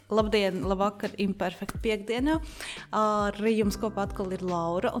Labdien, labvakar, imperfekta piekdienā. Ar jums kopā atkal ir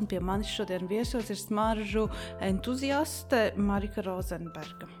Laura, un pie manis šodien viesos ir smaržu entuziaste Marika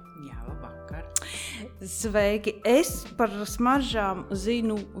Rozenberga. Jā, labvakar. Sveiki! Es par smaržām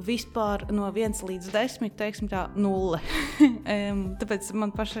zinu vispār no 1 līdz 10, teiksim tā, 0. Tāpēc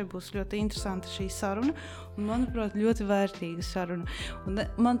man pašai būs ļoti interesanta šī saruna, un, manuprāt, ļoti vērtīga saruna. Un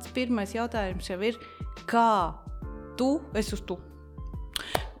mans pirmais jautājums jau ir, kā tu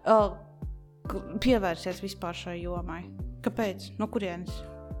pievērsies vispār šai jomai? Kāpēc? No kurienes?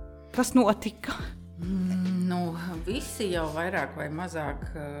 Kas notika? Visi jau vairāk vai mazāk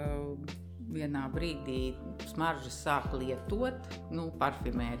vienā brīdī smaržas sāk lietot,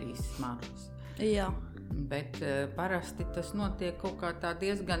 parfimērijas smaržas. Jā. Bet parasti tas notiek kaut kā tā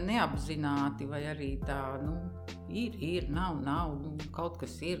diezgan neapzināti, vai arī tā, ir, nav, kaut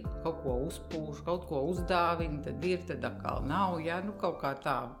kas ir, kaut ko uzpūš, kaut ko uzdāvina, tad ir, tad atkal nav, kaut kā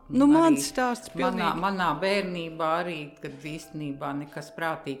tā. Mans stāsts pilnīgi. Manā bērnībā arī, kad īstenībā nekas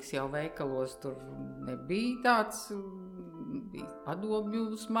prātīgs jau veikalos tur nebija tāds, bija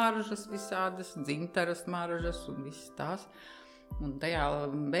padomju smaržas visādas, dzintara smaržas un visas tās. Un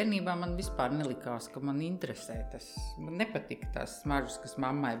tajā bērnībā man vispār nelikās, ka man interesē tas. Man nepatika tās smaržas, kas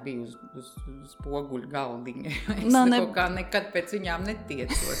mammai bija uz spoguļu galdiņa. Es nekad pēc viņām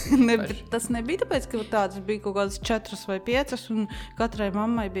netiecos. Tas nebija tāpēc, ka tādas bija kaut kādas 4 vai 5, un katrai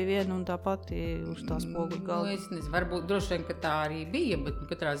mammai bija viena un tā pati uz tā spoguļu galdiņa. Es nezinu, varbūt droši vien, ka tā arī bija, bet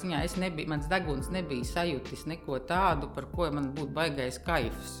katrā ziņā mans deguns nebija sajūtis neko tādu, par ko man būtu baigais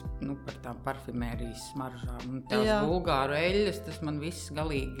kaifs, par tām parfimērijas smaržām. Un tās bulgāru eļļas, tas man viss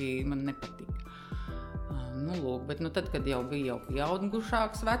galīgi nepatika. Bet tad, kad jau bija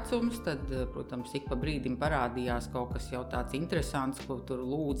pieaugušāks vecums, tad, protams, ik pa brīdim parādījās kaut kas jau tāds interesants, ko tur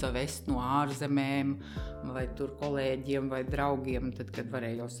lūdza vest no ārzemēm, vai tur kolēģiem vai draugiem, tad, kad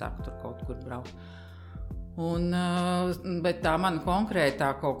varēja jau sākt tur kaut kur braukt. Bet tā mana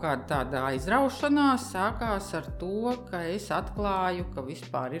konkrētā kaut kāda tāda aizraušanās sākās ar to, ka es atklāju, ka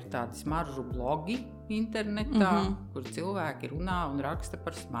vispār ir tādi smaržu blogi internetā, kur cilvēki runā un raksta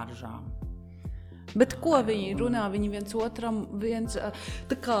par smaržām. Bet ko viņi runā? Viņi viens otram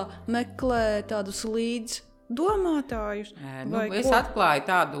tā kā meklē tādus līdzdomātājus? Es atklāju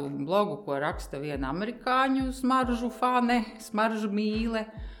tādu blogu, ko raksta viena amerikāņu smaržu fane, smaržu mīle.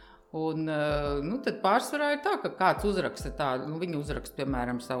 Un tad pārsvarā ir tā, ka kāds uzraksta tādu, viņi uzraksta,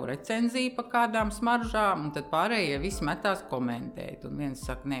 piemēram, savu recenziju pa kādām smaržām, un tad pārējie visi metās komentēt. Un viens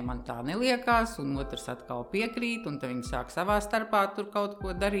saka, nē, man tā neliekās, un otrs atkal piekrīt, un tad viņi sāk savā starpā tur kaut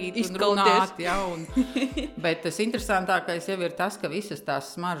ko darīt un runāt. Ja, bet tas interesantākais jau ir tas, ka visas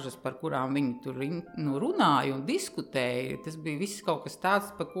tās smaržas, par kurām viņi tur runāja un diskutēja, tas bija viss kaut kas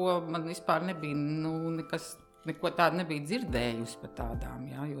tāds, par ko man vispār nebija neko tādu nebija dzirdējusi par tādām,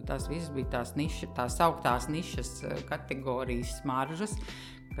 jo tās visas bija tās augtās nišas kategorijas smaržas,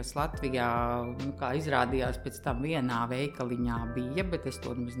 kas Latvijā, kā izrādījās, pēc tam vienā veikaliņā bija, bet es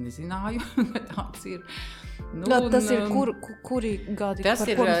to nezināju, ka tāds ir. Tas ir kuri gadi? Tas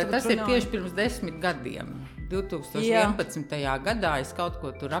ir tieši pirms 10 gadiem. 2011. Gadā es kaut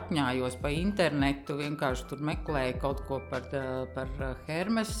ko tur apņājos pa internetu, vienkārši tur meklēju kaut ko par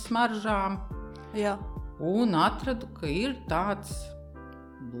Hermes smaržām. Jā. Un atradu, ka ir tāds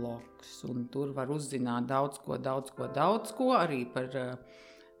blogs, un tur var uzzināt daudz ko, arī par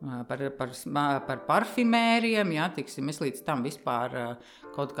parfimēriem, tiksim, es līdz tam vispār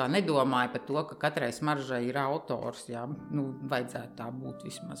kaut kā nedomāju par to, ka katrai smaržai ir autors, vajadzētu tā būt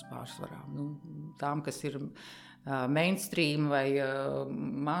vismaz pārsvarā. Tām, kas ir mainstream vai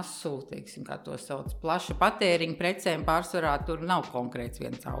masu, teiksim, kā to sauc, plaša patēriņa precēm, pārsvarā tur nav konkrēts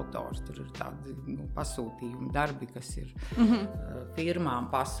viens autors. Tur ir tādi pasūtījumi darbi, kas ir firmām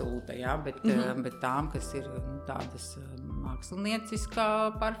pasūta, bet tām, kas ir tādas mākslinieciskā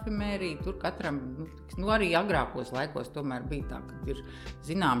parfimērija, tur katram, arī agrākos laikos tomēr bija tā, ka ir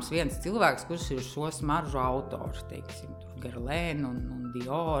zināms viens cilvēks, kurš ir šo smaržu autors, teiksim, tur Guerlain un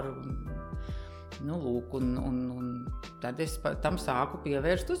Dior un tad es tam sāku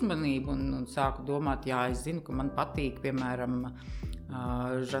pievērst uzmanību un sāku domāt, es zinu, ka man patīk, piemēram,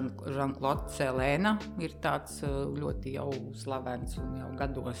 Jean-Claude Selena ir tāds ļoti jau slavens un jau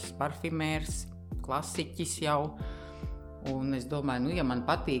gados parfimērs, klasiķis jau. Un es domāju, ja man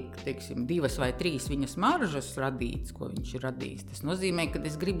patīk, teiksim, 2 vai 3 viņa smaržas radītas, ko viņš ir radījis, tas nozīmē, ka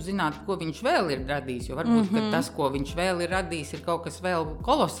es gribu zināt, ko viņš vēl ir radījis, jo varbūt ka tas, ko viņš vēl ir radījis, ir kaut kas vēl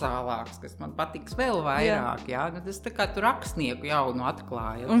kolosālāks, kas man patiks vēl vairāk. Jā. Nu, tas tā kā tu rakstnieku jaunu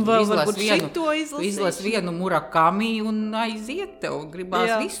atklāja. Un vēl varbūt šito izlasīšu. Izlas vienu Murakami un aiziet tev,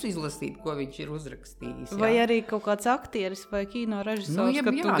 gribās visu izlasīt, ko viņš ir uzrakstījis. Jā. Vai arī kaut kāds aktieris vai kino režisors,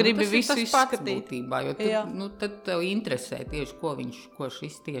 ka tu gribi visu izskatīt. Būtībā, jo tad tev interesē tieši, ko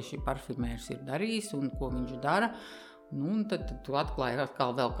šis tieši parfimērs ir darījis un ko viņš dara. Un tad tu atklāji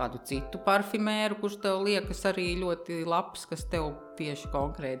atkal vēl kādu citu parfimēru, kurš tev liekas arī ļoti labs, kas tev tieši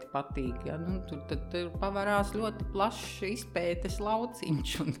konkrēti patīk. Ja? Tad pavarās ļoti plašs izpētes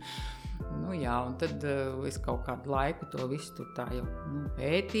lauciņš. Un tad es kaut kādu laiku to visu tur tā jau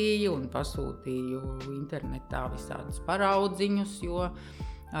pētīju un pasūtīju internetā visādus paraudziņus, jo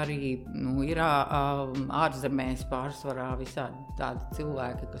arī ir ārzemēs pārsvarā visādi tādi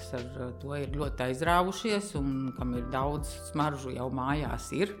cilvēki, kas ar to ir ļoti aizrāvušies un kam ir daudz smaržu jau mājās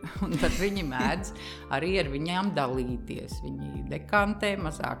ir. Un tad viņi mēdz arī ar viņām dalīties. Viņi dekantē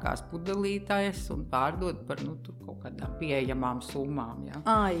mazākās pudelītājas un pārdod par tur kaut kādām pieejamām summām. Ja?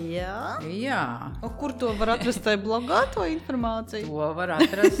 Jā? Jā. O, kur to var atrast tajā blogā, to informāciju? To var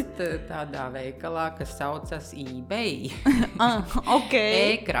atrast tādā veikalā, kas saucas eBay.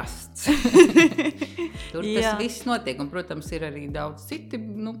 Okay. Krasts. Tur tas viss notiek, un, protams, ir arī daudz citi,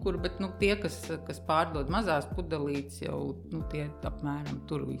 bet tie, kas pārdod mazās pudelītes, jau tie apmēram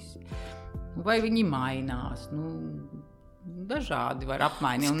tur visi. Vai viņi mainās, dažādi var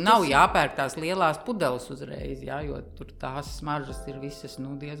apmainīt, un nav jāpērk tās lielās pudeles uzreiz, jo tur tās smaržas ir visas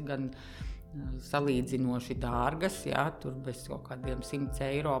diezgan salīdzinoši dārgas, tur bez kaut kādiem 100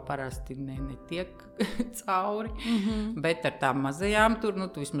 eiro parasti netiek cauri, bet ar tām mazajām tur,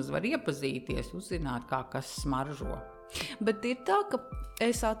 tu vismaz var iepazīties, uzzināt, kā kas smaržo. Bet ir tā, ka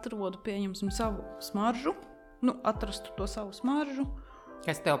es atrodu, pieņemsim, savu smaržu, atrastu to savu smaržu.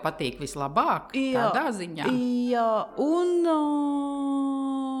 Kas tev patīk vislabāk, tādā ziņā? Jā, un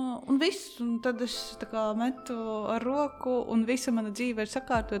viss, un tad es tā kā metu ar roku, un visa mana dzīve ir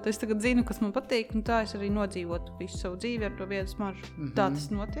sakārtot. Es tagad zinu, kas man patīk, un tā es arī nodzīvotu visu savu dzīvi ar to vienu smaržu. Tā tas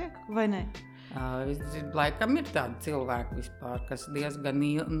notiek, vai ne? Laikam ir tādi cilvēki vispār, kas diezgan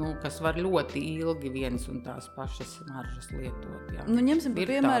kas var ļoti ilgi viens un tās pašas smaržas lietot. Jā. Ņemsim par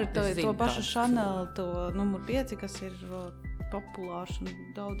piemēru to pašu Chanel, to numur 5, kas ir populārs un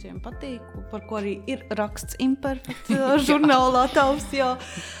daudziem patīk, par ko arī ir raksts Imperfect žurnālā tavs, jā.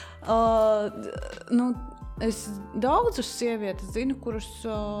 Es daudzus sievietes zinu, kuras,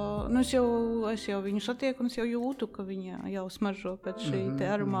 es jau viņu satieku un es jau jūtu, ka viņa jau smaržo pēc šī te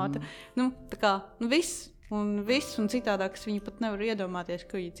aromāta. Viss un citādāk, es viņu pat nevaru iedomāties,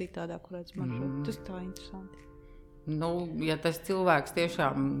 ka viņa citādāk varētu smaržot. Tas tā interesanti. Ja tas cilvēks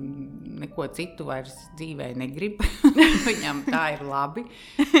tiešām neko citu vairs dzīvē negrib, viņam tā ir labi,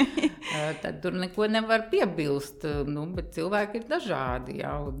 tad tur neko nevar piebilst, bet cilvēki ir dažādi,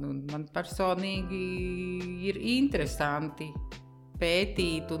 jā, un man personīgi ir interesanti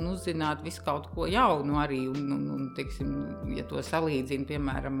pētīt un uzzināt visu kaut ko jaunu arī, un teiksim, ja to salīdzinu,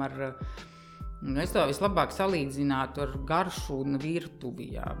 piemēram, ar es to vislabāk salīdzinātu ar garšu un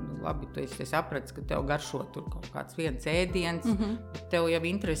virtuvi. Jā. Labi, tu esi sapratis, ka tev garšo tur kaut kāds viens ēdiens, bet tev jau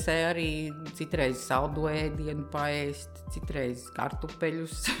interesē arī citreiz saldo ēdienu paēst, citreiz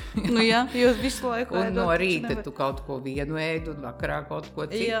kartupeļus. Jā, jūs visu laiku ēdot. Un no rīta tu kaut ko vienu ēdu un vakarā kaut ko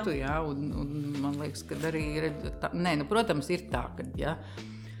citu. Jā. Un man liekas, ka arī ir protams, ir tā, ka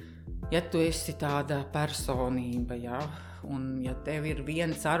ja tu esi tāda personība, jā, un ja tev ir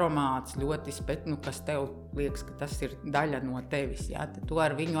viens aromāts ļoti kas tev liekas, ka tas ir daļa no tevis, jā, tad tu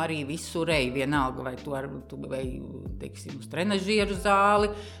ar viņu arī visur ej, vienalga, vai tu ej, teiksim, uz trenažieru zāli,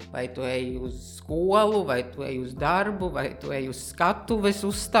 vai tu ej uz skolu, vai tu ej uz darbu, vai tu ej uz skatuves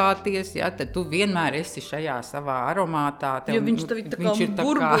uzstāties, jā, tad tu vienmēr esi šajā savā aromātā. Jo viņš tev tā kā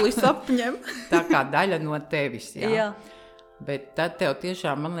burbulis apņem. Tā kā daļa no tevis, jā. Bet tad tev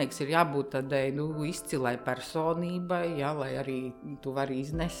tiešām, man liekas, ir jābūt tādai izcilai personībai, jā, lai arī tu vari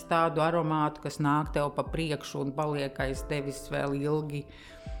iznest tādu aromātu, kas nāk tev pa priekšu un paliek aiz tevis vēl ilgi.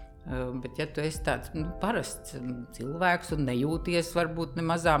 Bet ja tu esi tāds parasts cilvēks un nejūties varbūt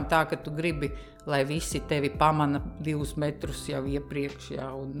nemazām tā, ka tu gribi, lai visi tevi pamana 2 metrus jau iepriekš,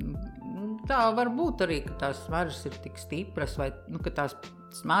 jā, un tā var būt arī, ka tās smaržas ir tik stipras vai ka tās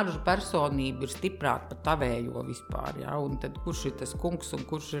smaržu personība ir stiprāka par tavējo vispār, jā, un tad kurš ir tas kungs un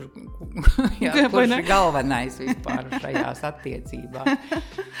kurš ir, jā, kurš ir galvenais vispār šajās attiecībās.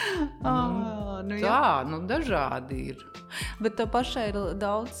 Tā, dažādi ir. Bet tev pašai ir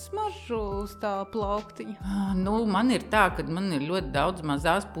daudz smaržu uz tā plauktiņa? Man ir tā, ka man ir ļoti daudz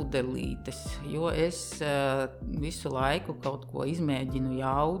mazās pudelītes, jo es visu laiku kaut ko izmēģinu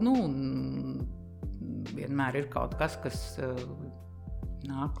jaunu, un vienmēr ir kaut kas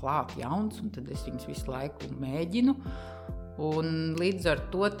nāk klāt jauns, un tad es viņus visu laiku mēģinu. Un līdz ar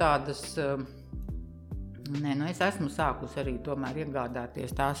to tādas... es esmu sākusi arī tomēr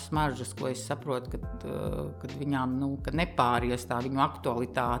iegādāties tās smaržas, ko es saprotu, kad viņām kad nepāries tā viņu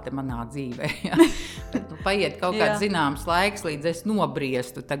aktualitāte manā dzīvē. Ja? Tad, paiet kaut kāds zināms laiks, līdz es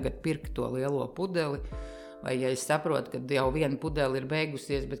nobriestu tagad pirkt to lielo pudeli. Vai ja es saprotu, ka jau viena pudele ir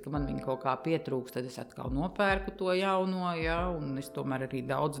beigusies, bet ka man viņa kaut kā pietrūks, tad es atkal nopērku to jauno, ja? Un es tomēr arī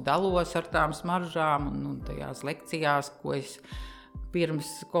daudz dalos ar tām smaržām un tajās lekcijās, ko es pirms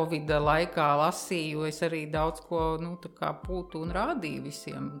Covida laikā lasīju, es arī daudz ko tā kā pūtu un rādīju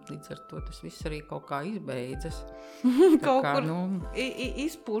visiem. Līdz ar to tas viss arī kaut kā izbeidzas. Kaut kur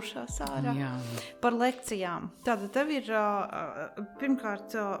izpūšās ārā. Jā. Par lekcijām. Tātad tev ir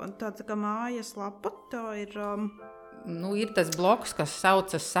pirmkārt tāda kā mājas lapa, tā ir... ir tas bloks, kas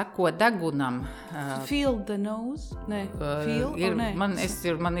saucas Seko degunam. Feel the nose? Nē,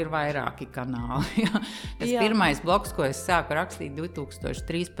 man ir vairāki kanāli. Tas pirmais bloks, ko es sāku rakstīt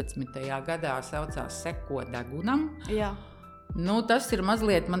 2013. gadā, saucās Seko degunam. Jā. Tas ir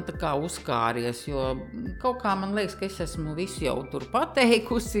mazliet man tā kā uzkāries, jo kaut kā man liekas, ka es esmu visu jau tur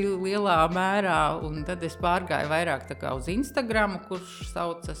pateikusi lielā mērā, un tad es pārgāju vairāk tā kā uz Instagramu, kurš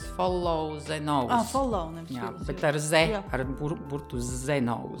saucas Follow the Nose. Follow, nevis. Jā, bet ar Z, ar burtu The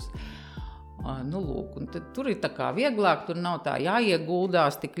Nose. Lūk, un tad tur ir tā kā vieglāk, tur nav tā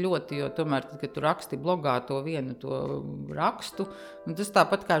jāieguldās tik ļoti, jo tomēr, tad, kad tu raksti blogā to vienu to rakstu, tas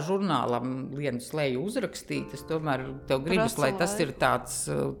tāpat kā žurnālam vienu slēju uzrakstīt, tas tomēr tev gribas, lai tas ir tāds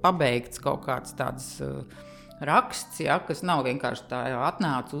pabeigts kaut kāds tāds raksts, ja, kas nav vienkārši tā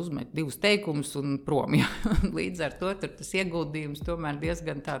atnāca, uzmet 2 teikumus un prom. Ja. Līdz ar to tur tas ieguldījums tomēr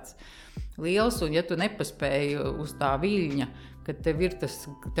diezgan tāds liels, un ja tu nepaspēji uz tā viļņa, kad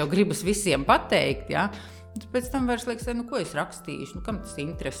tev gribas visiem pateikt, ja, pēc tam vairs liekas, ko es rakstīšu, kam tas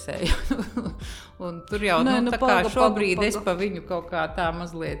interesē. Un tur jau, kā šobrīd es pa viņu kaut kā tā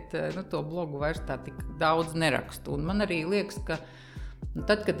mazliet, to blogu vairs tā tik daudz nerakstu. Un man arī liekas, ka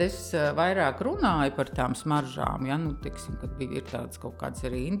tad, kad es vairāk runāju par tām smaržām, ja, teiksim, kad ir tāds kaut kāds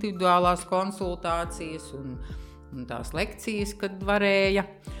arī individuālās konsultācijas un tās lekcijas, kad varēja,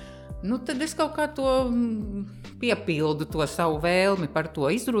 tad es kaut kā to piepildu to savu vēlmi par to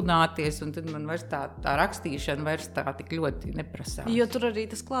izrunāties, un tad man vairs tā rakstīšana vairs tā tik ļoti neprasās. Jo tur arī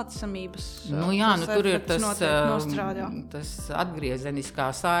tas klātesamības tur ir tas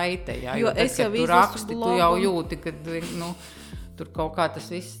atgriezeniskā saite, jā, jo tad, kad tu raksti, tu jau jūti, kad, tur kaut kā tas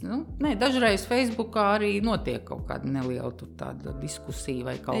viss, dažreiz Facebookā arī notiek kaut kāda neliela tur tāda diskusija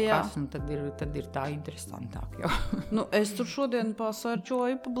vai kaut kas, un tad ir tā interesantāk jau. Es tur šodien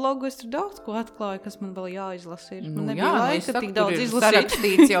pasārčoju pa blogu, es tur daudz ko atklāju, kas man vēl jāizlasa ir. Man nebija laika tik daudz izlasīt.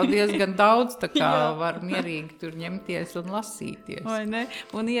 Sarakstīts jau diezgan daudz, tā kā var mierīgi tur ņemties un lasīties. Vai ne?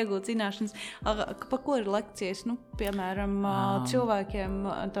 Un iegūt zināšanas. Pa ko ir lekcijas? Piemēram, cilvēkiem,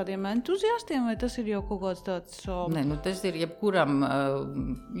 tādiem entuziastiem, vai tas ir jau kaut kāds tāds... Nē, tas ir jebkuram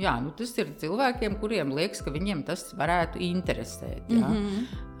tas ir cilvēkiem, kuriem liekas, ka viņiem tas varētu interesēt. Jā.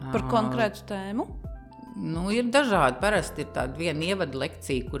 Par konkrētu tēmu? Ir dažādi. Parasti ir tāda viena ievada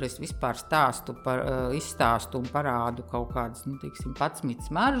lekcija, kur es vispār izstāstu un parādu kaut kādas, 11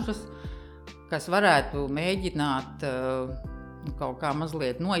 smaržas, kas varētu mēģināt kaut kā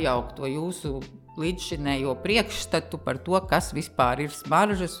mazliet nojaukt to jūsu līdzšinējo priekšstatu par to, kas vispār ir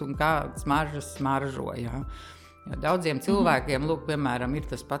smaržas un kā smaržas smaržo. Jā. Jo daudziem cilvēkiem, piemēram, ir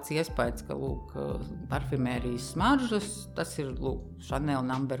tas pats iespējas, ka, parfimērijas smaržas, tas ir, Chanel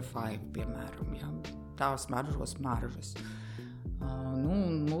No. 5, piemēram, ja, tā smaržo smaržas.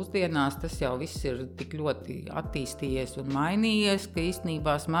 Mūsdienās tas jau viss ir tik ļoti attīstījies un mainījies, ka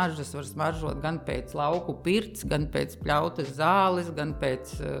īstenībā smaržas var smaržot gan pēc lauku pirts, gan pēc pļautas zāles, gan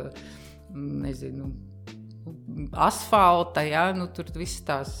pēc, asfalta, ja, tur viss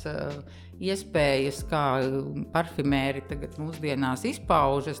tās iespējas, kā parfimēri tagad mūsdienās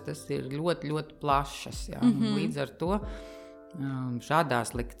izpaužas, tas ir ļoti, ļoti plašas. Ja. Līdz ar to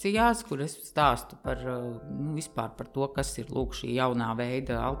šādās lekcijās, kur es stāstu par, vispār par to, kas ir šī jaunā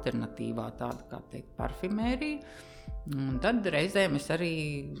veida alternatīvā tāda, kā teikt, parfimērija, un tad reizēm es arī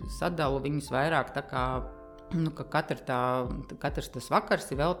sadalu viņus vairāk tā kā ka katrs tas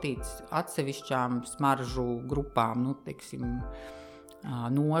vakars ir veltīts atsevišķām smaržu grupām, teiksim,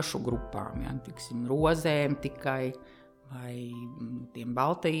 nošu grupām, ja, teiksim, rozēm tikai, vai tiem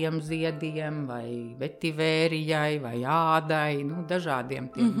baltajiem ziediem, vai vetivērijai, vai ādai, dažādiem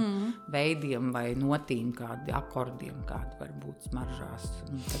tiem veidiem vai notīm, kādi akordiem, kādi var būt smaržās.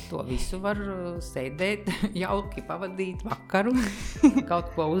 Un tad to visu var sēdēt, jauki pavadīt vakaru,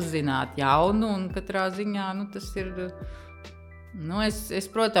 kaut ko uzzināt jaunu, un katrā ziņā, tas ir... Es,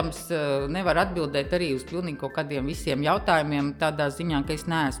 protams, nevaru atbildēt arī uz pilnīgi kaut kādiem visiem jautājumiem tādā ziņā, ka es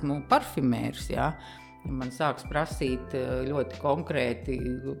neesmu parfimērs, jā. Ja man sāks prasīt ļoti konkrēti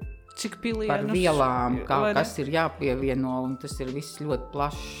cik pilienus par vielām, kas ir jāpievieno, un tas ir viss ļoti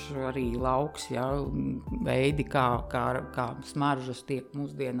plašs arī lauks, ja, veidi, kā smaržas tiek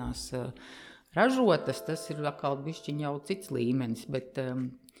mūsdienās ražotas, tas ir atkal bišķiņ jau cits līmenis, bet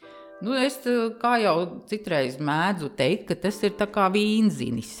es kā jau citreiz mēdzu teikt, ka tas ir tā kā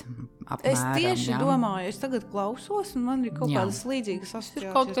vīnzinis. Apmēram, es tieši domāju, es tagad klausos, un man ir kaut kādas līdzīgas asociācijas.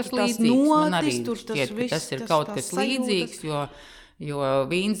 Ir kaut kas līdzīgs, man arī šķiet, ka tas ir kaut kas līdzīgs, jo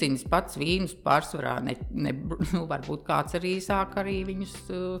vīnzinis pats vīnus pārsvarā varbūt kāds arī sāk arī viņus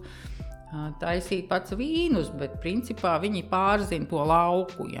taisīt pats vīnus, bet principā viņi pārzina to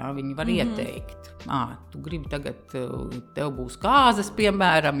lauku, ja, viņi var ieteikt. Tu gribi tagad, tev būs kāzas,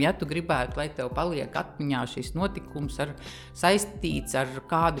 piemēram, ja tu gribētu, lai tev paliek atmiņā šis notikums saistīts ar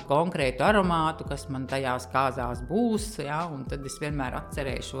kādu konkrētu aromātu, kas man tajās kāzās būs, ja, un tad es vienmēr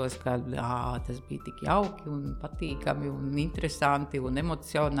atcerēšos, ka tas bija tik jauki un patīkami un interesanti un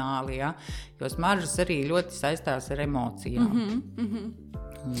emocionāli, ja, jo smaržas arī ļoti saistās ar emocijām.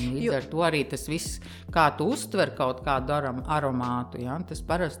 Līdz ar to arī tas viss, kā tu uztver kaut kādu aromātu, ja, tas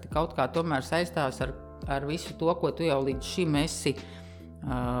parasti kaut kā tomēr saistās ar visu to, ko tu jau līdz šim esi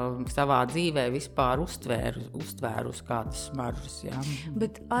savā dzīvē vispār uztvērus kādas smaržas. Ja.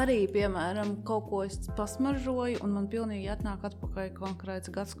 Bet arī, piemēram, kaut ko es pasmaržoju, un man pilnīgi atnāk atpakaļ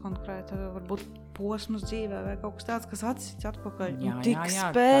konkrēts gads, varbūt posms dzīvē vai kaut kas tāds, kas atsits atpakaļ. Jā,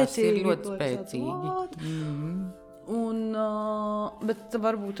 spēcīgi. Tas ir ļoti spēcīgi. Bet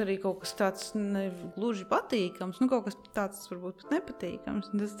varbūt arī kaut kas tāds negluži patīkams, kaut kas tāds varbūt pat nepatīkams.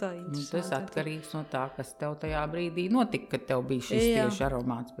 Tas tā interesanti. Tas atkarīgs no tā, kas tev tajā brīdī notika, kad tev bija šis tieši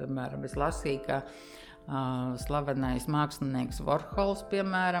aromāts. Piemēram, es lasīju, ka slavenais mākslinieks Warhols,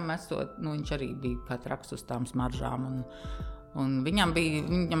 piemēram, viņš arī bija kāds raksts uz tām smaržām, un viņam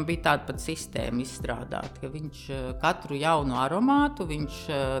bija tāda pat sistēma izstrādāta, ka viņš katru jaunu aromātu viņš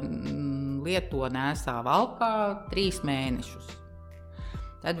lieto nēsā valkā 3 mēnešus.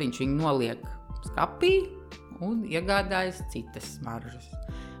 Tad viņš viņu noliek skapī un iegādājas citas smaržas.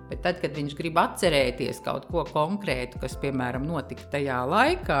 Bet tad, kad viņš grib atcerēties kaut ko konkrētu, kas, piemēram, notika tajā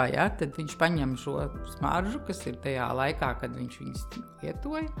laikā, ja, tad viņš paņem šo smaržu, kas ir tajā laikā, kad viņš viņus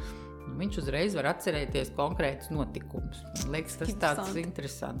lietoja, viņš uzreiz var atcerēties konkrētus notikumus. Man liekas, tas tāds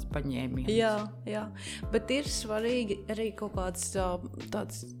interesants paņēmiens. Jā, bet ir svarīgi arī kaut kāds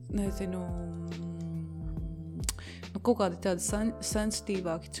tāds, nezinu, kaut kādi tādi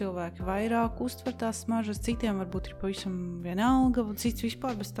sensitīvāki cilvēki vairāk uztver tās smaržas, citiem varbūt ir pavisam vienalga, un cits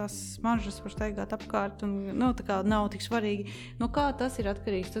vispār bez tās smaržas var staigāt apkārt, un tā kā nav tik svarīgi. Kā tas ir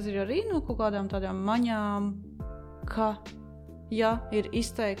atkarīgs? Tas ir arī no kaut kādām tādām maņām, ka ir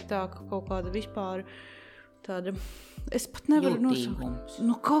izteiktāk kaut kāda vispār tāda, es pat nevaru nosaukt.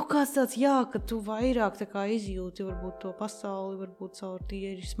 Kaut kāds tāds, ka tu vairāk tā kā izjūti varbūt to pasauli, varbūt caur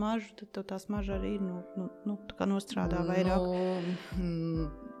tīri smaržu, tad tev tā smarža arī tā kā nostrādā vairāk.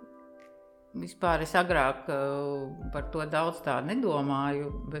 Vispār es agrāk par to daudz tā nedomāju,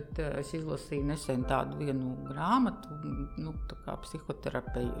 bet es izlasīju nesen tādu vienu grāmatu, tā kā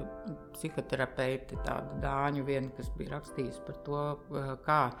psihoterapeite, tādu dāņu vienu, kas bija rakstījusi par to,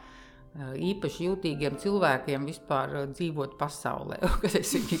 kā īpaši jūtīgiem cilvēkiem vispār dzīvot pasaulē. Kad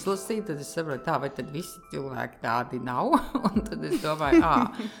es viņu izlasīju, tad es saprotu, vai tad visi cilvēki tādi nav? Un tad es domāju,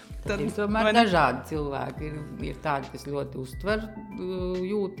 tad ir tomēr dažādi cilvēki. Ir tādi, kas ļoti uztver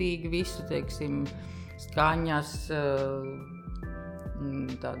jūtīgi visu, teiksim, skaņas,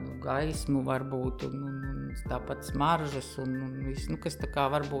 tādu gaismu varbūt, un tāpat smaržas, un visu, kas tā kā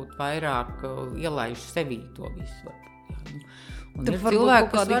varbūt vairāk ielaiž sevī to visu. Un tur varbūt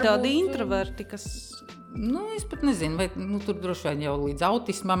kaut kādi tādi introverti, kas... Es pat nezinu, vai tur droši vien jau līdz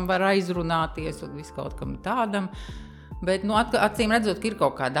autismam var aizrunāties un visu kaut kam tādam, bet acīm redzot, ka ir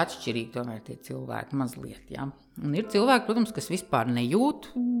kaut kāda atšķirīga tomēr tie cilvēki mazliet, ja. Un ir cilvēki, protams, kas vispār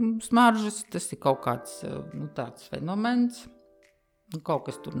nejūt smaržas, tas ir kaut kāds tāds fenomens. kaut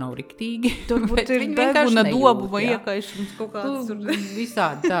kas tur nav riktīgi. Turbūt ir deguna dobuma iekaišums kaut kāds tur.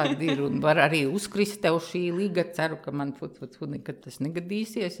 Visādi tādi ir, un var arī uzkrist tev šī liga. Ceru, ka man nekad tas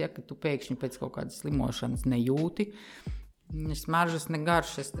negadīsies, ja, ka tu pēkšņi pēc kaut kādas slimošanas nejūti. Ne smaržas, ne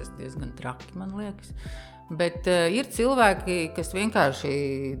garšas, tas diezgan traki, man liekas. Bet ir cilvēki, kas vienkārši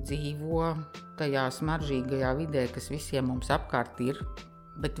dzīvo tajā smaržīgajā vidē, kas visiem mums apkārt ir,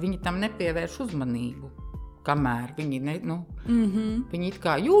 bet viņi tam nepievērš uzmanību. Kamēr viņi, viņi it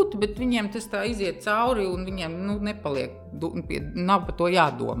kā jūt, bet viņiem tas tā iziet cauri un viņiem nepaliek, nav par to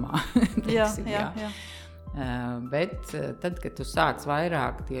jādomā. Jā. Bet tad, kad tu sāc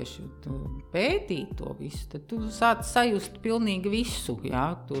vairāk tieši pētīt to visu, tad tu sāc sajust pilnīgi visu.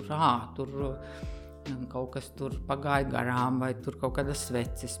 Jā? Tur kaut kas tur pagāja garām, vai tur kaut kāda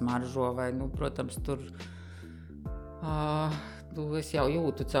svece smaržo, vai, protams, tur... Es jau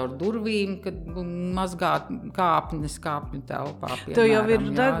jūtu caur durvīm, kad mazgā kāpņu telpā. Tev jau ir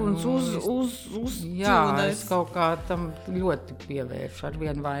deguns uz Jā, es kaut kā tam ļoti pievēršu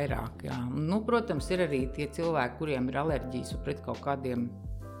arvien vairāk. Jā. Protams, ir arī tie cilvēki, kuriem ir alerģijas pret kaut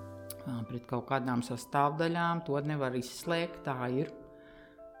kādām sastāvdaļām. To nevar izslēgt, tā ir.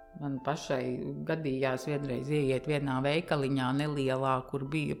 Man pašai gadījās vienreiz ieiet vienā veikaliņā nelielā, kur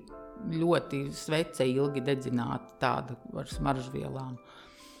bija ļoti svece ilgi dedzināta tāda ar smaržvielām.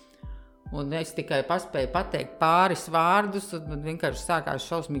 Un es tikai paspēju pateikt pāris vārdus, un man vienkārši sākās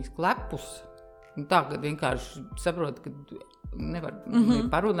šausmīgs klepus. Un tā, kad vienkārši saprotu, ka nevar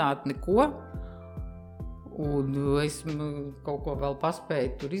parunāt neko. Un es kaut ko vēl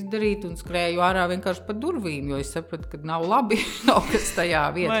paspēju tur izdarīt un skrēju ārā vienkārši pa durvīm, jo es sapratu, ka nav labi kaut kas tajā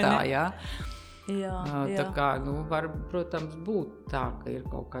vietā, jā. Jā. Tā kā, var, protams, būt tā, ka ir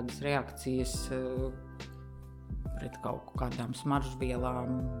kaut kādas reakcijas pret kaut kādām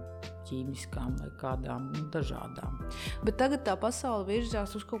smaržvielām, ķīmiskām vai kādām dažādām. Bet tagad tā pasaule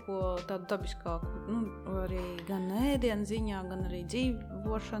virzās uz kaut ko tādu dabiskāku, arī gan ēdienu ziņā, gan arī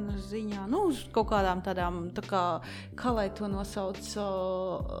dzīvošanas ziņā, uz kaut kādām tādām, kā lai to nosauc,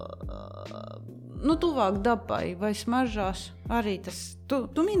 tuvāk dabai vai smaržās. Arī tas,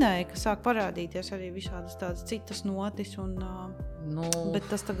 tu minēji, ka sāk parādīties arī visādas tādas citas notis, bet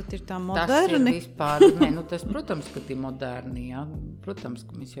tas tagad ir tā moderni. Tas ir vispār, tas, protams, ka ir moderni, jā. Protams,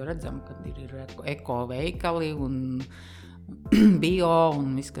 ka mēs jau redzam, ka ir eko veikali un bio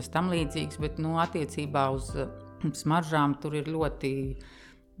un viss, kas tam līdzīgs, bet, attiecībā uz smaržām tur ir ļoti...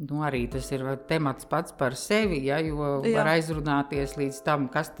 arī tas ir temats pats par sevi, ja, jo var aizrunāties līdz tam,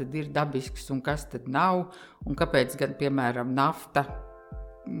 kas tad ir dabisks un kas tad nav, un kāpēc gan, piemēram, nafta,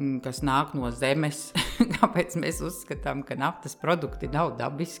 kas nāk no zemes, kāpēc mēs uzskatām, ka naftas produkti nav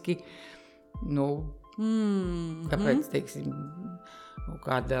dabiski, kāpēc, teiksim,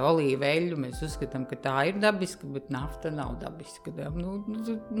 kāda olīveļu mēs uzskatām, ka tā ir dabiska, bet nafta nav dabiska.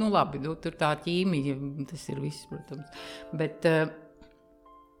 Labi, tur tā ķīmija, tas ir viss, protams, bet...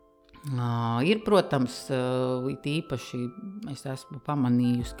 Ir, protams, īpaši es esmu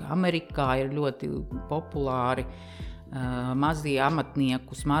pamanījusi, ka Amerikā ir ļoti populāri mazie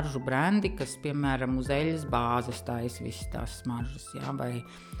amatnieku smaržu brendi, kas, piemēram, uz eļas bāzes taisa visas tās smaržas. Jā, vai,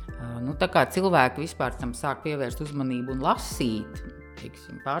 tā kā cilvēki vispār tam sāk pievērst uzmanību un lasīt,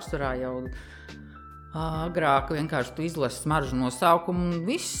 teiksim, pārsvarā jau agrāk vienkārši tu izlasi smaržu nosaukumu un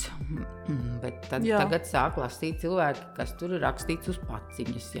viss, bet tagad sāk lasīt cilvēki, kas tur ir rakstīts uz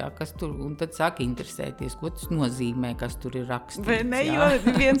paciņas, jā, kas tur, un tad sāk interesēties, ko tas nozīmē, kas tur ir rakstīts. Vai ne,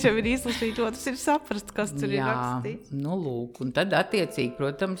 jo viens jau ir izlasīt, otrs ir saprast, kas tur ir rakstīts. Lūk, un tad attiecīgi,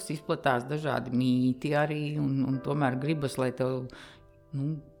 protams, izplatās dažādi mīti arī, un tomēr gribas, lai tev,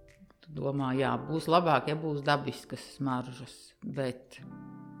 tu domā, būs labāk, ja būs dabiskas smaržas, bet...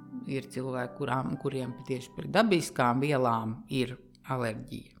 Ir cilvēki, kuriem tieši par dabiskām vielām ir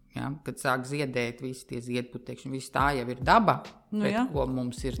alerģija. Ja? Kad sāk ziedēt visi tie ziedputekšņi, viss tā jau ir daba, pret ko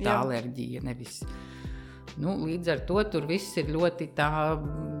mums ir tā alerģija. Nevis. Līdz ar to tur viss ir ļoti tā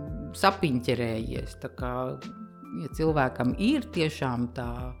sapiņķerējies. Tā kā, ja cilvēkam ir tiešām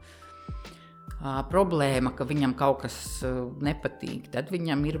tā problēma, ka viņam kaut kas nepatīk, tad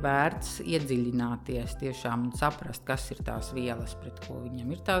viņam ir vērts iedziļināties tiešām un saprast, kas ir tās vielas, pret ko viņam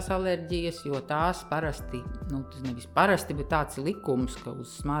ir tās alerģijas, jo tās parasti, tas nevis parasti, bet tāds likums, ka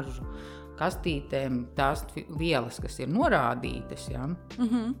uz smaržu kastītēm tās vielas, kas ir norādītas,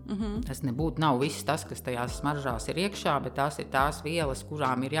 tas nav viss tas, kas tajās smaržās ir iekšā, bet tās ir tās vielas,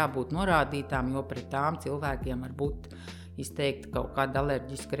 kurām ir jābūt norādītām, jo pret tām cilvēkiem var būt izteikt kaut kāda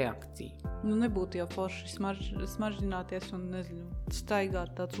alerģiska reakcija. Nu, nebūtu jau forši smaržģināties un, nezinu,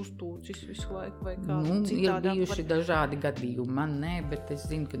 staigāt tāds uztūcis visu laiku vai kā ir bijuši dažādi gadījumi. Man nē, bet es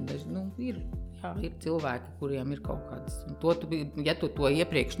zinu, ka ir cilvēki, kuriem ir kaut kādas. Ja tu to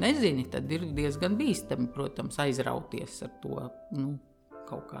iepriekš nezini, tad ir diezgan bīstami, protams, aizrauties ar to,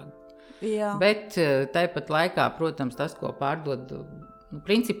 kaut kādu. Jā. Bet tāpat laikā, protams, tas, ko pārdod,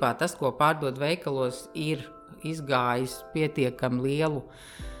 principā tas, ko pārdod veikalos, ir izgājis pietiekami lielu,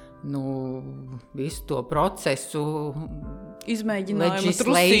 visu to procesu, izmēģinājumu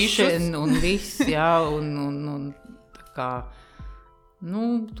legislation un viss, jā, un tā kā,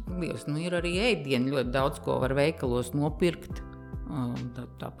 ir arī ēdieni, ļoti daudz ko var veikalos nopirkt.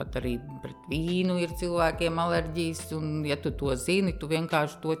 Tāpat arī pret vīnu ir cilvēkiem alerģijas, un ja tu to zini, tu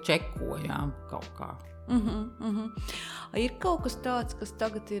vienkārši to čeko, jā, kaut kā. Ir kaut kas tāds, kas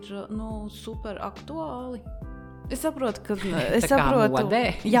tagad ir super aktuāli? Es saprotu, ka... modē?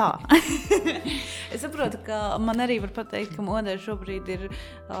 Jā. Es saprotu, ka man arī var pateikt, ka modē šobrīd ir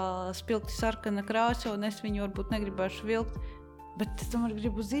spilgti sarkana krāsa, un es viņu varbūt negribēšu vilkt, bet es tomēr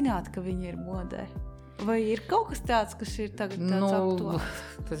gribu zināt, ka viņi ir modē. Vai ir kaut kas tāds, kas ir tagad tāds aktuāls?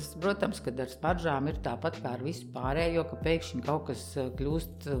 Tas, protams, kad ar smaržām ir tāpat kā ar visu pārējo, ka pēkšņi kaut kas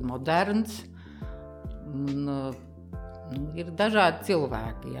kļūst moderns. Ir dažādi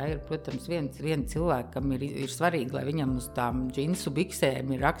cilvēki. Jā. Ir, protams, viens cilvēkam ir svarīgi, lai viņam uz tām džinsu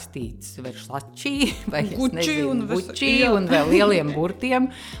biksēm ir rakstīts Versace vai Gucci un vēl lieliem burtiem,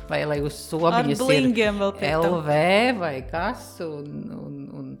 vai lai uz somiņas ir LV vai kas,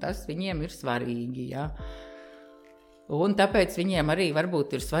 un tas viņiem ir svarīgi. Jā. Un tāpēc viņiem arī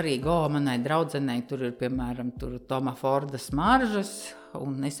varbūt ir svarīgi, manai draudzenei tur ir, piemēram, Toma Forda smaržas,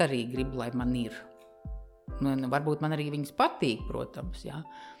 un es arī gribu, lai man ir. Varbūt man arī viņas patīk, protams, jā.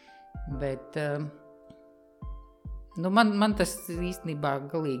 Bet man tas īstenībā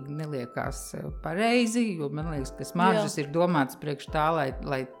galīgi neliekās pareizi, jo man liekas, ka smaržas ir domāts priekš tā,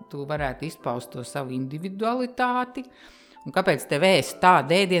 lai tu varētu izpaust to savu individualitāti. Un kāpēc tev ēst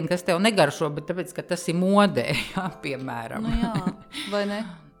tādu ēdienu, kas tev negaršo, bet tāpēc, ka tas ir modē, jā, piemēram. Jā, vai ne?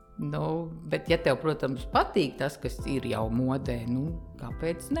 Bet ja tev, protams, patīk tas, kas ir jau modē,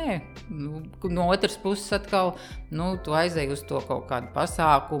 kāpēc nē? No otras puses atkal, tu aizēji uz to kaut kādu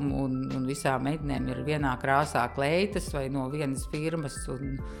pasākumu un visām meitenēm ir vienā krāsā kleitas vai no vienas firmas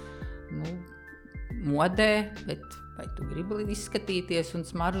un, modē, bet vai tu gribi izskatīties un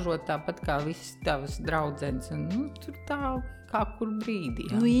smaržot tāpat kā visas tavas draudzenes un, tur tā kā kur brīdī.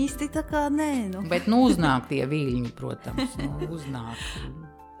 Jā. Īsti tā kā nē, Bet, uznāk tie viļņi, protams, uznāk.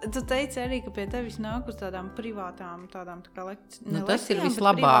 Tu teici arī, ka pie tevis nāk uz tādām privātām, tādām tā kā tas ir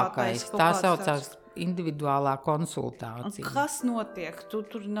vislabākais. Tā saucās individuālā konsultācija. Kas notiek? Tu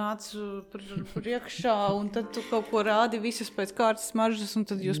tur nāc priekšā un tad tu kaut ko rādi visas pēc kārtas smaržas un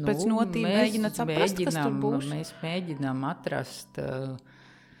tad jūs pēc notīm mēģināt saprast, kas tur būs? Mēs mēģinām atrast...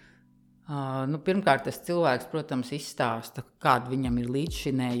 pirmkārt, tas cilvēks, protams, izstāsta, kāda viņam ir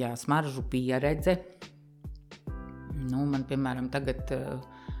līdzšinējā smaržu pieredze. Man, piemēram, tagad...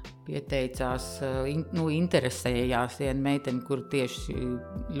 pieteicās, interesējās viena meitene, kur tieši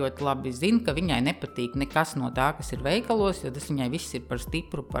ļoti labi zina, ka viņai nepatīk nekas no tā, kas ir veikalos, jo tas viņai viss ir par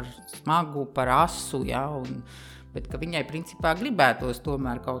stipru, par smagu, par asu, ja, bet ka viņai principā gribētos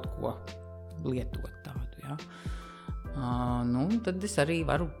tomēr kaut ko lietot tādu. Ja. Tad es arī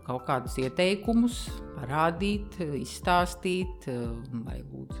varu kaut kādus ieteikumus parādīt, izstāstīt, vai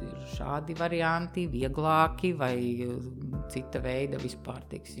lūdzu ir šādi varianti, vieglāki, vai cita veida vispār,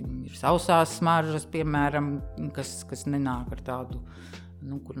 ir sausās smaržas, piemēram, kas nenāk ar tādu,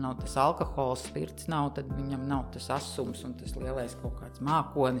 kur nav tas alkohols, spirts nav, tad viņam nav tas asums un tas lielais kaut kāds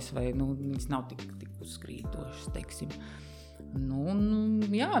mākonis, vai viņas nav tik uzskrītošas, teiksim.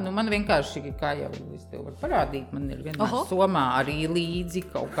 Man vienkārši, kā jau es tev varu parādīt, man ir vienmēr somā arī līdzi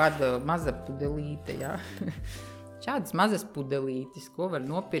kaut kāda maza pudelīte, jā. Šādas mazas pudelītes, ko var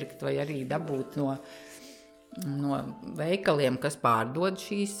nopirkt vai arī dabūt no veikaliem, kas pārdod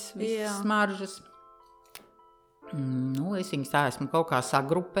šīs smaržas. Es viņas tā esmu kaut kā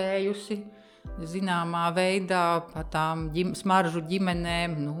sagrupējusi zināmā veidā pa tām smaržu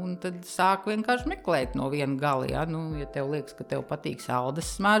ģimenēm, un tad sāku vienkārši meklēt no viena gala, ja? Ja tev liekas, ka tev patīk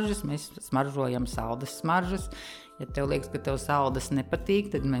saldas smaržas, mēs smaržojam saldas smaržas, ja tev liekas, ka tev saldas nepatīk,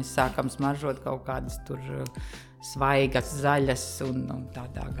 tad mēs sākam smaržot kaut kādas tur svaigas, zaļas un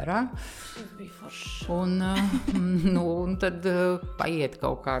tādā garā. Tas bija forši. Un tad paiet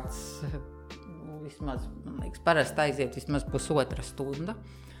kaut kāds, vismaz, man liekas, parasti aiziet vismaz pusotra stunda.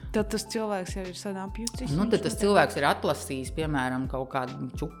 Tad tas cilvēks jau ir sanāpjucis. Tad tas cilvēks ir atlasījis, piemēram, kaut kādu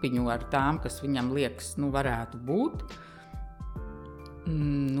čupiņu ar tām, kas viņam liekas, varētu būt.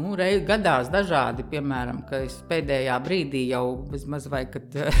 Gadās dažādi, piemēram, ka es pēdējā brīdī jau bezmaz vai, kad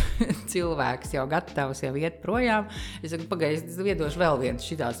cilvēks jau gatavs jau iet projām, es saku, pagaidi, es viedošu vēl viens,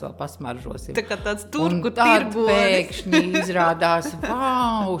 šitās vēl pasmaržosim. Tā kā tāds turku tirgonis. Un tad pēkšņi izrādās,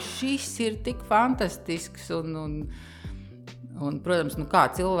 vau, šis ir tik fantastisks un protams, kā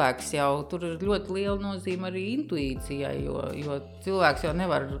cilvēks jau, tur ir ļoti liela nozīme arī intuīcijai, jo cilvēks jau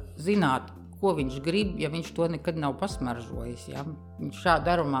nevar zināt, ko viņš grib, ja viņš to nekad nav pasmaržojis. Ja? Viņš šādu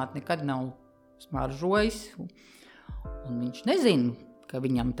aromātu nekad nav smaržojis, un viņš nezina, ka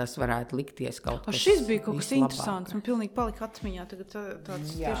viņam tas varētu likties kaut kas šis bija kaut kas interesants, man pilnīgi palika atmiņā, tagad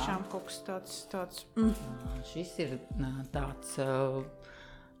tāds tiešām kaut kas tāds. Šis ir tāds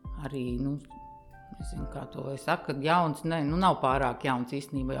arī, nezinu, kā to lai saka, jauns, nav pārāk jauns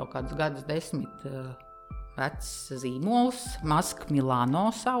īstenībā, jau kādus gadus 10 vecs zīmols, Mask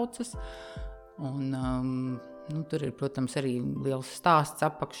Milano saucas, un tur ir, protams, arī liels stāsts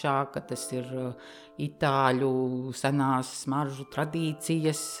apakšā, ka tas ir itāļu senās smaržu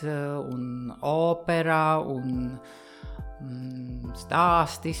tradīcijas un opera un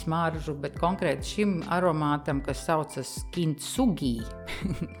stāsti smaržu, bet konkrēti šim aromātam, kas saucas kintsugi,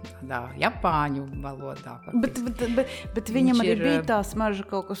 tādā japāņu valodā. Bet viņam arī bija tā smarža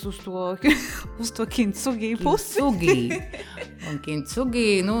kaut kas uz to kintsugi pusi. Un kintsugi,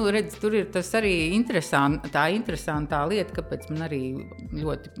 redz, tur ir tas arī interesantā lieta, kāpēc man arī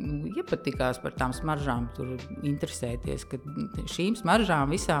ļoti iepatikās par tām smaržām tur interesēties, ka šīm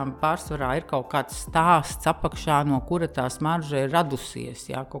smaržām visām pārsvarā ir kaut kāds stāsts apakšā, no kura tā smarža ir radusies,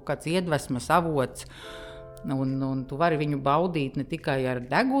 jā, kaut kāds iedvesmas avots, un tu vari viņu baudīt ne tikai ar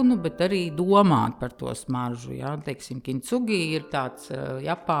degunu, bet arī domāt par to smaržu, jā, teiksim, kintsugi ir tāds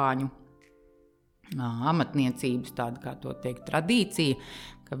japāņu amatniecības tāda, kā to teikt, tradīcija,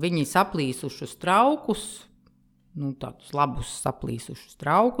 ka viņi saplīsušus traukus, tādus labus saplīsušus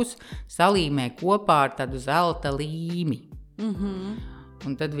traukus, salīmē kopā ar tādu zelta līmi.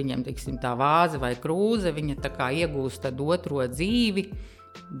 Un tad viņam, teiksim, tā vāze vai krūze, viņa tā kā iegūst tādu otro dzīvi,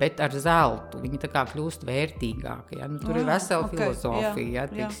 bet ar zeltu. Viņa tā kā kļūst vērtīgāka. Ja? Tur ir vesela filozofija, ja?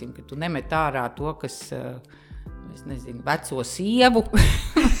 Teiksim, ka tu nemet ārā to, kas, es nezinu, veco sievu,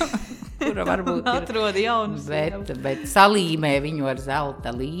 kura varbūt ir, atrod jaunu sievu. Bet salīmē viņu ar zelta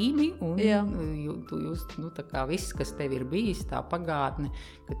līmi, un tā kā viss, kas tev ir bijis, tā pagātne,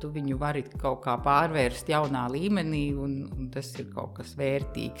 ka tu viņu vari kaut kā pārvērst jaunā līmenī, un tas ir kaut kas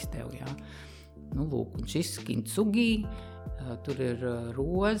vērtīgs tev, jā. Lūk, un šis kintsugi, tur ir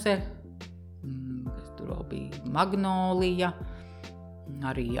roze, kas tur vēl bija magnolija,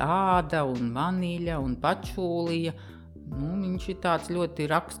 arī āda un vaniļa un pačūlija. Viņš ir tāds ļoti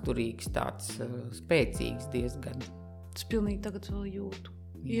raksturīgs, tāds spēcīgs diezgan. Tas pilnīgi tagad vēl jūtu.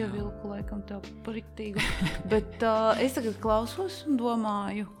 Ievilku laikam tev pariktīgi. Bet es tagad klausos un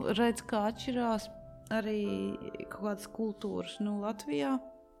domāju, redz, kā atšķirās arī kaut kādas kultūras. Latvijā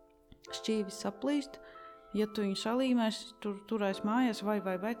šķīvis saplīst, ja tu viņu salīmēs, turēs mājās vai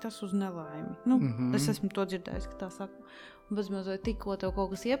tas uz nelaimi. Es esmu to dzirdējis, ka tā saka. Bezmaz vai tikko tev kaut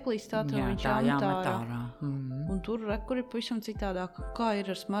kas ieplīst, tā viņš jāmet ārā. Un tur kur ir pavisam citādāk. Kā ir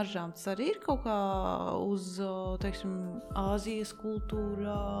ar smaržām? Tas arī ir kaut kā uz, teiksim, Āzijas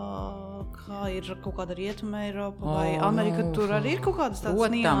kultūrā, kā ir kaut kāda Rietuma Eiropa vai Amerika, tur arī ir kaut kādas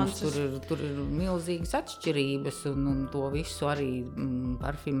tādas nianses. Tur ir milzīgas atšķirības un to visu arī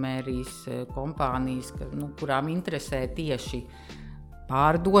parfimērijas kompānijas, kurām interesē tieši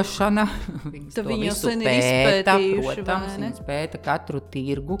pārdošana, viņas to visu pēta, protams, viņas pēta katru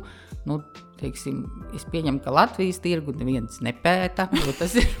tirgu. Teiksim, es pieņemu, ka Latvijas tirgu neviens nepēta, jo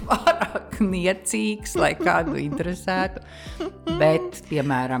tas ir pārāk niecīgs, lai kādu interesētu. Bet,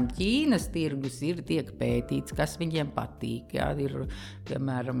 piemēram, Ķīnas tirgus tiek pētīts, kas viņiem patīk. Jā, ir,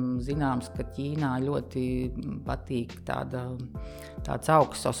 piemēram, zināms, ka Ķīnā ļoti patīk tāds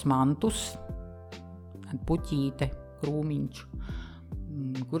augsts osmantus, puķīte, krūmiņš,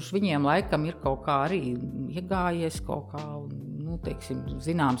 kurš viņiem laikam ir kaut kā arī iegājies kaut kā, teiksim,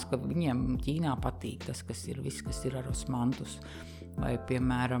 zināms, ka viņiem Ķīnā patīk tas, kas ir ar osmantus. Vai,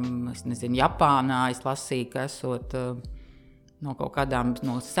 piemēram, es nezinu, Japānā es lasīju, ka esot no kaut kādām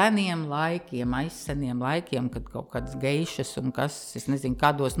no seniem laikiem, aizseniem laikiem, kad kaut kādas geišas un kas, es nezinu,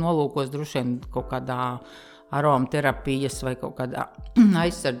 kādos nolūkos droši vien kaut kādā aromaterapijas vai kaut kādā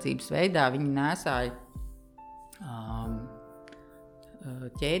aizsardzības veidā viņi nēsāja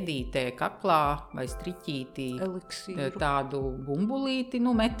ķēdītē, kaklā vai striķītī eliksīru. Tādu bumbulīti,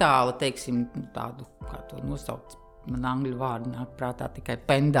 metāla, teiksim, tādu, kā to nosaukt, man angļu vārdu nāk prātā tikai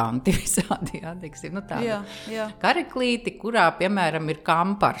pendanti visādi, jā, teiksim, tādu jā. kareklīti, kurā, piemēram, ir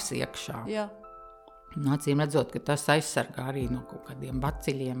kampars iekšā. Jā. Acīm redzot, ka tas aizsargā arī no kaut kādiem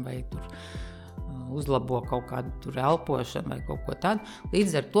baciļiem vai tur uzlabo kaut kādu tur elpošanu vai kaut ko tādu.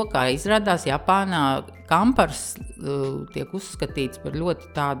 Līdz ar to, kā izrādās Japānā, kampars tiek uzskatīts par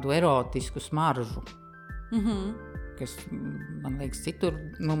ļoti tādu erotisku smaržu. Kas, man liekas, citur,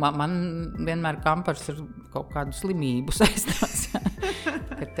 man vienmēr kampars ir kaut kādu slimību saistās.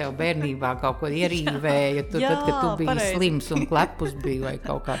 Kad tev bērnībā kaut ko ierīvēja, tad, kad tu biji slims un klepus bija vai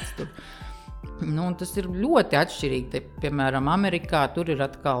kaut kāds tur. Tas ir ļoti atšķirīgi. Piemēram, Amerikā tur ir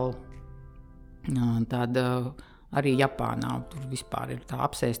atkal tāda, arī Japānā, tur vispār ir tā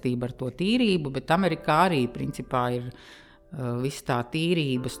apsēstība ar to tīrību, bet Amerikā arī principā ir viss tā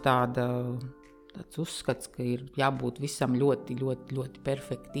tīrības tāds uzskats, ka ir jābūt visam ļoti, ļoti, ļoti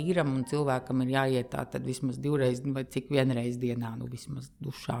perfekti tīram, un cilvēkam ir jāiet tā tad vismaz 2 reizes vai cik vienreiz dienā, vismaz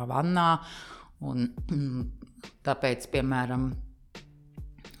dušā, vannā, un tāpēc, piemēram,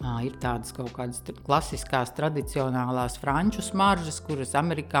 ir tādas kaut kādas klasiskās, tradicionālās franču smaržas, kuras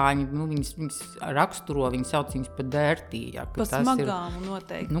amerikāņi, viņas raksturo, viņi sauc viņas par dirty. Ja, pa smagām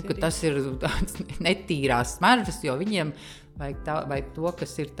noteikti. Ka tas ir tāds netīrās smaržas, jo viņiem vajag to,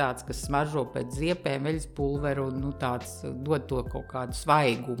 kas ir tāds, kas smaržo pēc ziepēm, veļas pulveru, un tāds dod to kaut kādu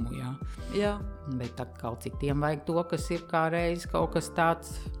svaigumu. Ja. Jā. Bet atkal citiem vajag to, kas ir kā reiz kaut kas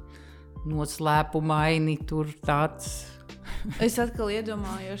tāds noslēpumaini, tur tāds... Es atkal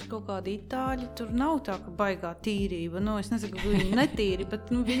iedomājos kaut kādi itāļi, tur nav tā, ka baigā tīrība. Es nesaku, ka viņi netīri, bet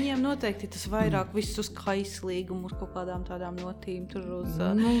viņiem noteikti tas vairāk viss uz kaislīgumu, uz kaut kādām tādām notīm.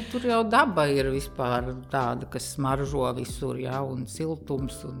 Tur jau daba ir vispār tāda, kas smaržo visur, ja, un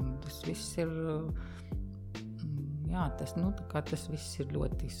siltums, un tas viss ir, jā, tas viss ir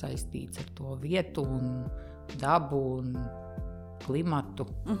ļoti saistīts ar to vietu un dabu un klimatu.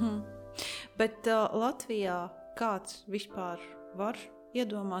 Bet Latvijā kāds vispār var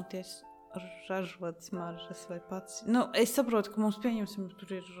iedomāties ražot smaržas vai pats? Es saprotu, ka mums pieņemsim, tur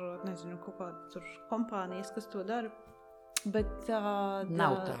ir, nezinu, kaut kāda tur kompānijas, kas to dara, bet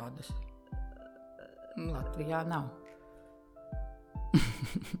nav tādas. Latvijā nav.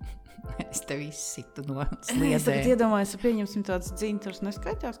 Es tev izsitu no sliedēm. Es tagad iedomājos, ka pieņemsim tādas dzintars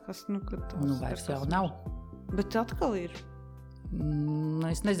neskaitās, kas, vairs jau nav. Bet atkal ir.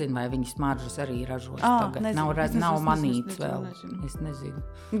 Es nezinu, vai viņi smaržas arī ražos tagad. Nav manīts vēl. Es nezinu.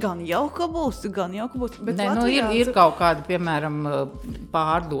 Gan jau ka būs. Bet ir kaut kāda, piemēram,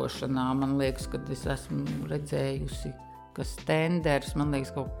 pārdošanā. Man liekas, kad es esmu redzējusi, ka stenders, man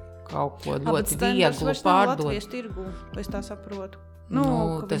liekas, kaut ko ļoti vieglu pārdot. Latvijas tirgu, es tā saprotu.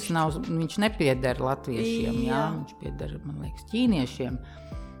 Viņš nepieder latviešiem, jā. Viņš pieder, man liekas, ķīniešiem.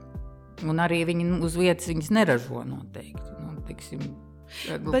 Un arī viņi uz vietas viņas neražo noteikti.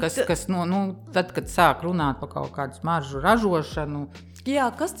 Tad, kad sāk runāt par kaut kādu smaržu ražošanu. Jā,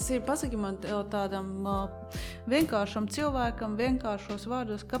 kas tas ir? Pasaki man tādam vienkāršam cilvēkam, vienkāršos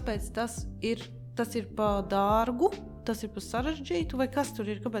vārdos, kāpēc tas ir pa dārgu, tas ir pa sarežģītu, vai kas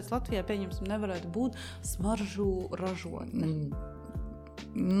tur ir? Kāpēc Latvijā, pieņemsim, nevarētu būt smaržu ražotne?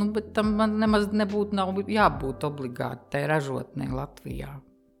 Bet tam man nemaz nav jābūt obligāti tai ražotnei Latvijā.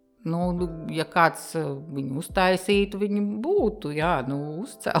 Ja kāds viņu uztaisītu, viņu būtu,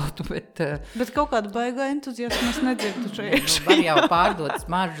 uzceltu, Bet kaut kādu baigā entuziasmu es nedzirdu šeit. Var jau pārdot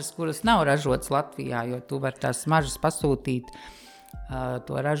smaržas, kuras nav ražotas Latvijā, jo tu var tās smaržas pasūtīt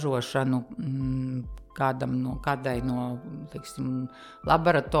to ražošanu kādai no, teiksim,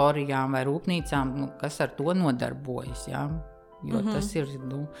 laboratorijām vai rūpnīcām, kas ar to nodarbojas, jā. Jo tas ir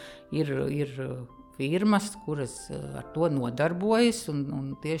firmas, kuras ar to nodarbojas,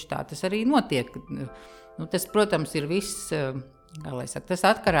 un tieši tā tas arī notiek. Tas, protams, ir viss, kā lai saka, tas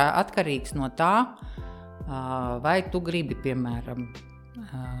atkarīgs no tā, vai tu gribi, piemēram,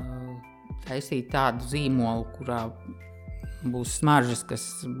 taisīt tādu zīmolu, kurā būs smaržas, kas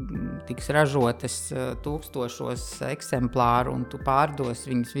tiks ražotas 1000 eksemplāru, un tu pārdos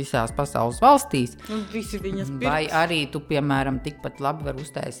viņas visās pasaules valstīs. Un visi viņas pirks. Vai arī tu, piemēram, tikpat labi var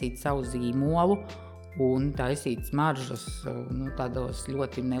uztaisīt savu zīmolu un taisīt smaržas tādos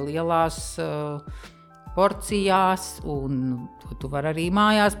ļoti nelielās porcijās, un to tu var arī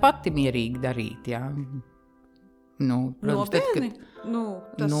mājās pati mierīgi darīt, jā. Nopietni?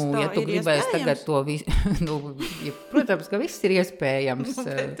 Ja tu gribēsi tagad to visu, protams, ka viss ir iespējams.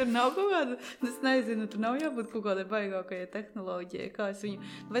 Tur nav kaut kāda, es nezinu, tur nav jābūt kaut kādai baigākajai tehnoloģijai, kā es viņu,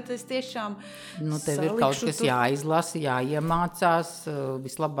 bet es tiešām tev ir kaut kas jāizlasa, jāiemācās,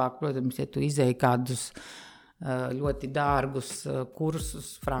 vislabāk, protams, ja tu izēji kādus ļoti dārgus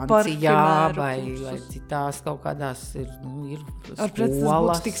kursus Francijā vai citās kaut kādās ir ar pret tas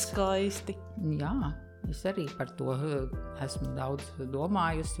būtu tik skaisti. Jā. Es arī par to esmu daudz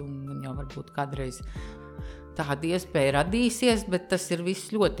domājusi, un jau varbūt kādreiz tāda iespēja radīsies, bet tas ir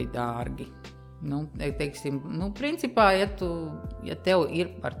viss ļoti dārgi. Teiksim, principā, ja tev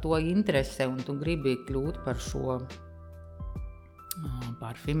ir par to interese un tu gribi kļūt par šo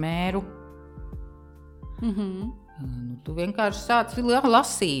parfimēru, tu vienkārši sāc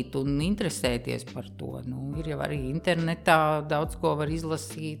lasīt un interesēties par to. Ir jau arī internetā daudz ko var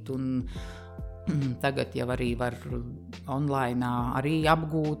izlasīt, un tagad jau arī var online arī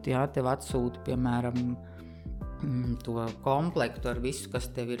apgūt, tev atsūta, piemēram, to komplektu ar visu, kas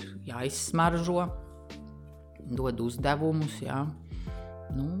tev ir jāizsmaržo, dod uzdevumus,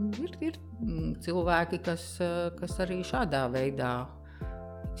 Ir cilvēki, kas arī šādā veidā,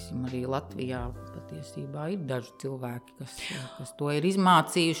 arī Latvijā patiesībā ir daži cilvēki, kas to ir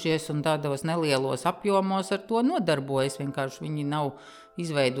izmācījušies un tādos nelielos apjomos ar to nodarbojas. Vienkārši viņi nav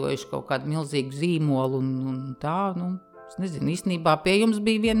izveidojuši kaut kādu milzīgu zīmolu un tā, es nezinu, īstenībā pie jums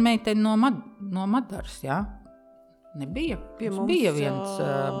bija viena meitene no Madaras, Nebija? Pie mums bija viens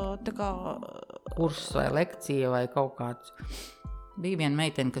kurs vai lekcija vai kaut kāds. Bija viena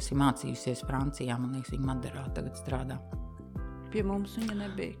meitene, kas ir mācījusies Francijā, man liekas, viņa Madarā tagad strādā. Pie mums viņa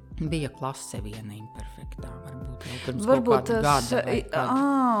nebija. Bija klase viena imperfektā, varbūt jau pirms varbūt kaut kāda gada.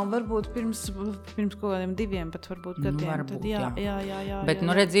 Varbūt pirms kaut kādiem 2, bet varbūt gadiem. Varbūt, jā. Bet,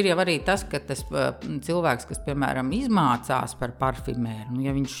 redz, ir jau arī tas, ka tas cilvēks, kas, piemēram, izmācās par parfimēru,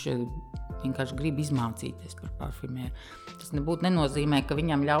 ja viņš vienkārši grib izmācīties par parfimēru, tas nebūtu nenozīmē, ka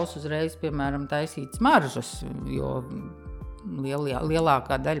viņam ļaus uzreiz, piemēram, taisīt smaržas, jo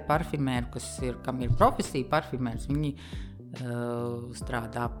lielākā daļa parfimēru, kam ir profesija parfimērs, viņi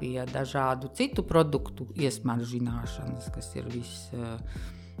strādā pie dažādu citu produktu iesmaržināšanas, kas ir viss,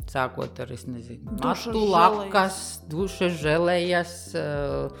 sākot ar, matu lakas, dušas želejas,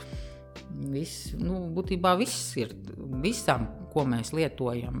 būtībā viss ir, visam, ko mēs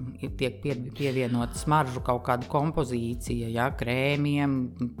lietojam, tiek pievienot smaržu kaut kādu kompozīcija, krēmiem,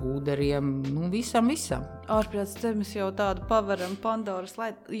 pūderiem, visam. Ārprāts, te mēs jau tādu paveram Pandoras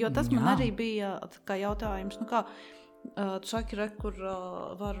laidu, jo tas man arī bija kā jautājums, tu saki, kur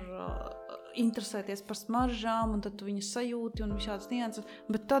var interesēties par smaržām, un tad tu viņas sajūti un visādas nianses,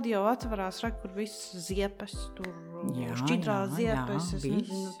 bet tad jau atverās, kur viss ziepes, tur šķidrās ziepes, es nezinu,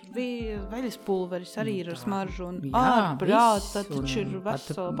 tur veļas pulveris arī ir ar smaržu, un ārprāt, tad taču ir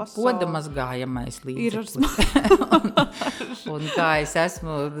vesela pasaule. Podamazgājamais līdzeklis. Un kā es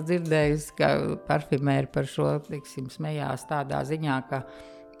esmu dzirdējusi, ka parfimēri par šo, smējās tādā ziņā, ka,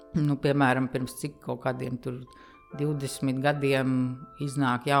 piemēram, pirms cik kaut kādiem tur 20 gadiem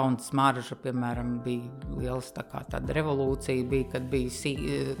iznāk jauna smarža, piemēram, bija liels tāda revolūcija, kad bija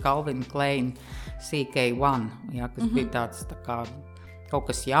Calvin Klein CK1, kas bija tāds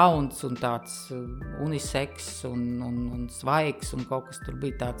kaut kas jauns un tāds uniseks un svaigs, un kaut kas tur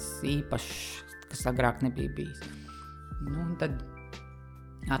bija tāds īpašs, kas agrāk nebija bijis. Un tad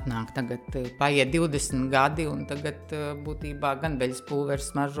atnāk tagad, paiet 20 gadi, un tagad būtībā gan veļas pulveris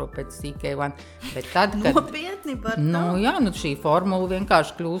smaržo pēc CK1, bet tad, kad... Nopietni par to? Šī formula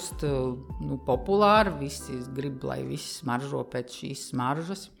vienkārši kļūst populāra, visi grib, lai viss smaržo pēc šīs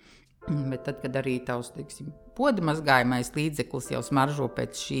smaržas, bet tad, kad arī tavs, podamazgājamais līdzeklis jau smaržo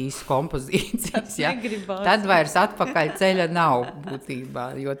pēc šīs kompozīcijas, tad vairs atpakaļ ceļa nav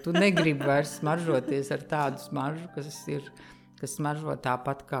būtībā, jo tu negribi vairs smaržoties ar tādu smaržu, kas smaržo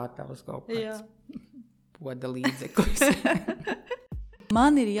tāpat kā tavs kaut kāds poda līdzeklis.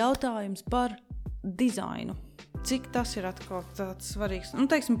 Man ir jautājums par dizainu. Cik tas ir atkal tāds svarīgs?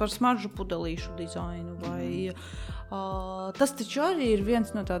 Teiksim par smaržu pudelīšu dizainu. Vai, tas taču arī ir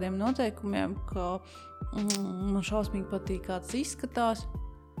viens no tādiem noteikumiem, ka man šausmīgi patīk, kāds izskatās.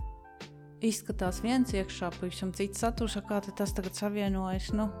 Izskatās viens iekšā, pavisam cits saturs, kā tas tagad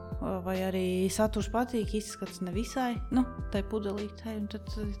savienojas, vai arī saturs patīk, izskats nevisai, tai pudelītei, un tad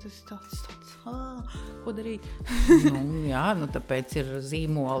tas tāds, ko darīt? Tāpēc ir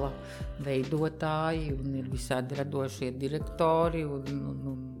zīmola veidotāji, un ir visādi radošie direktori, un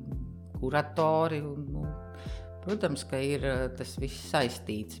kuratori, un protams, ka ir tas viss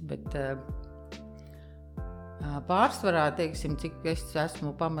saistīts, bet... Pārsvarā, cik es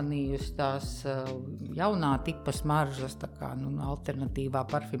esmu pamanījusi tās jaunā tipa smaržas, alternatīvā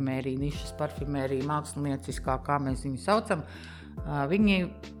parfimērija, nišas parfimērija, mākslinieciskā, kā mēs viņu saucam, viņi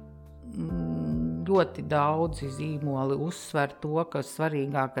ļoti daudzi zīmoli uzsver to, ka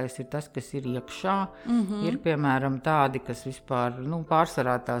svarīgākais ir tas, kas ir iekšā. Ir, piemēram, tādi, kas vispār,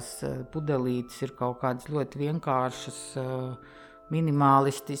 pārsvarā tās pudelītes ir kaut kādas ļoti vienkāršas,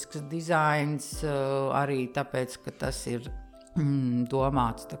 minimalistisks dizains, arī tāpēc, ka tas ir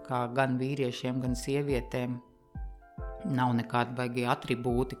domāts tā kā gan vīriešiem, gan sievietēm. Nav nekādi baigi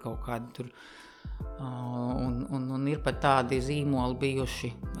atribūti kaut kādi tur. Un ir pat tādi zīmoli bijuši,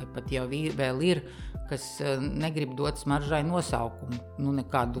 vai pat jau vēl ir, kas negrib dot smaržai nosaukumu.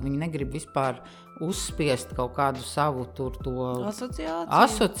 Nekādu, viņi negrib vispār uzspiest kaut kādu savu tur to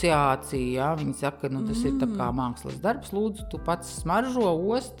asociāciju. Jā. Viņi saka, tas ir tā kā mākslas darbs, lūdzu, tu pats smaržo,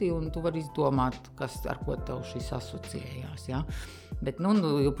 osti, un tu vari izdomāt, ar ko tev šis asociējās. Jā. Bet,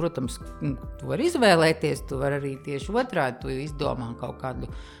 protams, tu vari izvēlēties, tu vari arī tieši otrādi, tu izdomā kaut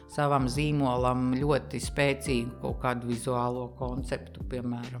kādu savam zīmolam ļoti spēcīgu kaut kādu vizuālo konceptu,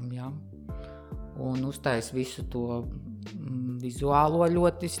 piemēram, jā. Un uztais visu to vizuālo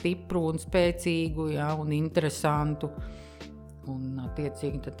ļoti stipru un spēcīgu, jā, un interesantu. Un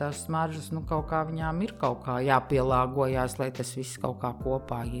attiecīgi tad tās smaržas, kaut kā viņām ir kaut kā jāpielāgojās, lai tas viss kaut kā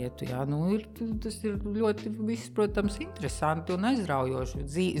kopā ietu, jā. Tas ir ļoti viss, protams, interesanti un aizraujoši.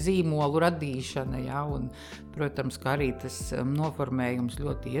 Zīmolu radīšana, jā, un, protams, ka arī tas noformējums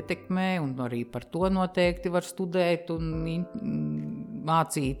ļoti ietekmē, un arī par to noteikti var studēt un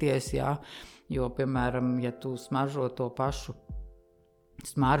mācīties, jā. Jo, piemēram, ja tu smaržo to pašu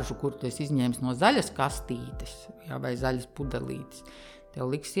smaržu, kur tu esi izņēmis no zaļas kastītes, jā, vai zaļas pudelītes,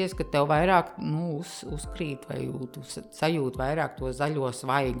 tev liksies, ka tev vairāk uzkrīt vai tu sajūt vairāk to zaļo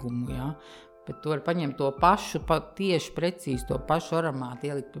svaigumu, jā. Bet tu vari paņemt to pašu, tieši precīzi to pašu aromātu,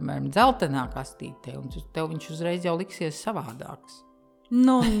 ielikt, piemēram, dzeltenā kastītē, un tev viņš uzreiz jau liksies savādāks.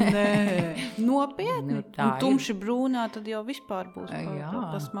 Nē, nopietni. Un tumši brūnā tad jau vispār būs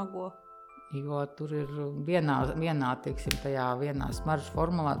pasmago. Jo tur ir vienā teiksim, tajā vienā smaržas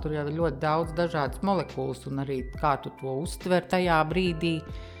formulā, tur jau ir ļoti daudz dažādas molekulas, un arī kā tu to uztver tajā brīdī,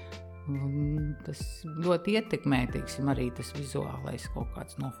 tas ļoti ietekmē, teiksim, arī tas vizuālais kaut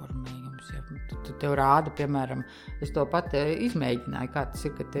kāds noformējums. Ja. Tev rāda, piemēram, es to pat izmēģināju, kā tas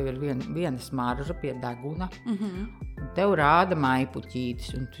ir, ka tev ir viena smarža pie deguna, un tev rāda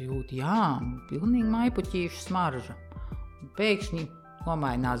maipuķītis, un tu jūti, pilnīgi maipuķīšu smarža. Un pēkšņi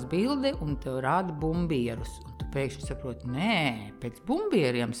nomainās bilde un tev rāda bumbierus. Un tu pēkšņi saproti, pēc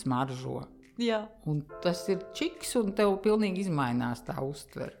bumbieriem smaržo. Jā. Un tas ir čiks un tev pilnīgi izmainās tā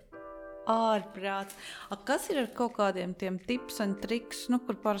uztver. Ārprāts. Kas ir ar kaut kādiem tiem tips un triks,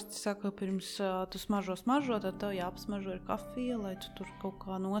 kur parasti saka, pirms tu smaržo, tad tev jāapsmaržo ar kafiju, lai tu tur kaut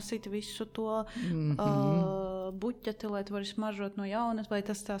kā nositi visu to buķeti, lai tu vari smaržot no jaunas, vai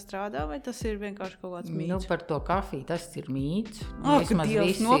tas tā strādā, vai tas ir vienkārši kaut kāds mīts? Par to kafiju tas ir mīts. Ka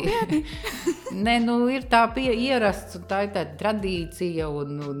Dievs nopietni? Nē, ir tā ierasts, un tā ir tāda tradīcija,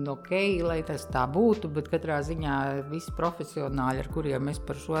 un ok, lai tas tā būtu, bet katrā ziņā visi profesionāļi, ar kuriem es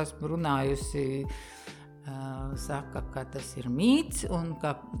par šo esmu runājusi, saka, ka tas ir mīts un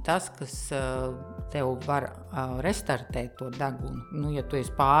ka tas, kas tev var restartēt to degunu, ja tu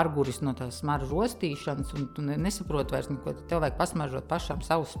esi pārguris no tās smaržu ostīšanas un tu nesaproti vairs neko, tad tev vajag pasmaržot pašam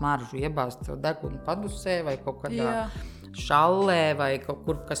savu smaržu, iebāzt savu degunu padusē vai kaut kādā šallē vai kaut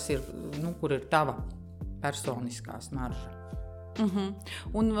kur, kas ir, kur ir tava personiskā smarža.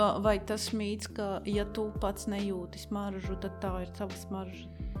 Un vai tas mīts, ka ja tu pats nejūti smaržu, tad tā ir tava smarža?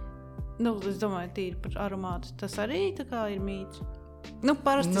 Es domāju, tīri par aromātu. Tas arī tā kā ir mīts.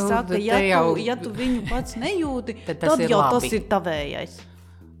 Parasti saka, ja tu viņu pats nejūti, tad jau labi. Tas ir tavējais.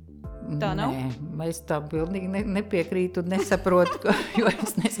 Tā nav? Nē, es tā pilnīgi nepiekrītu un nesaprotu, jo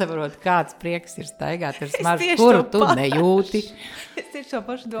es nesaprotu, kāds prieks ir staigāt ar smaržu, kuru tu nejūti. Es tieši to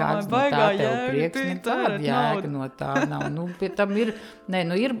pašu domāju, baigā jēga. Tāda jēga no tā nav. Pie tam ir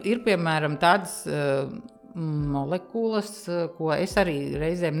piemēram tādas molekulas, ko es arī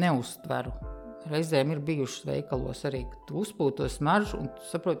reizēm neuztveru. Reizēm ir bijušas veikalos arī, ka tu uzpūti to smaržu un tu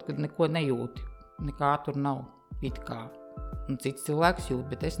saproti, ka neko nejūti. Nekā tur nav, it kā. Un cits cilvēks jūt,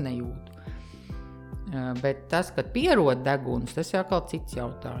 bet es nejūtu. Bet tas, kad pierod deguns, tas jau kaut cits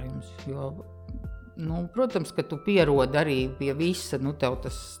jautājums. Jo, protams, ka tu pierod arī pie visa, tev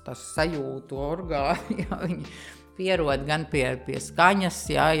tas sajūtu orgāni, viņi pierod gan pie skaņas,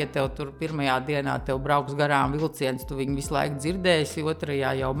 ja tev tur pirmajā dienā tev brauks garām vilciens, tu viņu visu laiku dzirdēsi,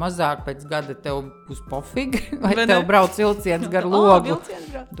 otrajā jau mazāk, pēc gada tev būs pofīgi, vai tev brauc vilciens gar logu,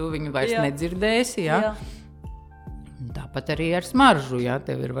 tu viņu vairs nedzirdēsi, ja. Tāpat arī ar smaržu, ja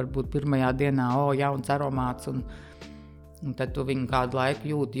tev ir varbūt pirmajā dienā jauns aromāts, un tad tu viņu kādu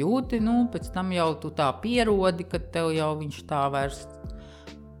laiku jūti, pēc tam jau tu tā pierodi, kad tev jau viņš tā vairs,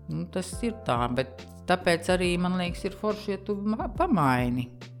 tas ir tā, bet tāpēc arī, man liekas, ir forši, ja tu pamaini.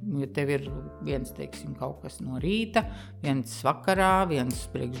 Ja tev ir viens, teiksim, kaut kas no rīta, viens vakarā, viens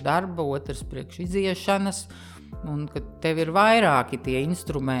priekš darba, otrs priekš iziešanas, un kad tev ir vairāki tie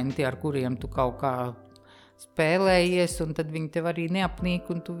instrumenti, ar kuriem tu kaut kā spēlējies, un tad viņi tev arī neapnīk,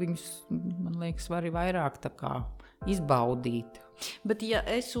 un tu viņus, man liekas, vari vairāk tā kā izbaudīt. Bet ja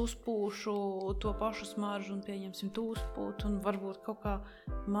es uzpūšu to pašu smaržu un pieņemsim tu uzpūt, un varbūt kaut kā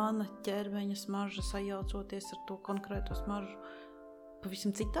mana ķermeņa smarža sajaucoties ar to konkrēto smaržu,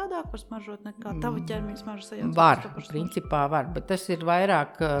 pavisam citādāk var smaržot nekā tava ķermeņa smarža sajaucoties? Var, principā var, bet tas ir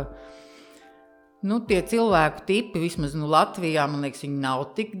vairāk... tie cilvēku tipi, vismaz Latvijā, man liekas, viņi nav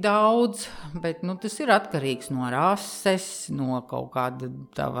tik daudz, bet tas ir atkarīgs no rases, no kaut kāda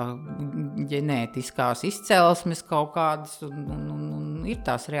tava ģenētiskās izcelsmes kaut kādas, un ir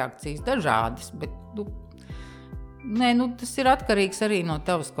tās reakcijas dažādas, bet tas ir atkarīgs arī no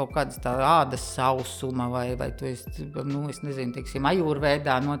tavas kaut kādas tā ādas sausuma, vai tu esi, es nezinu, teiksim,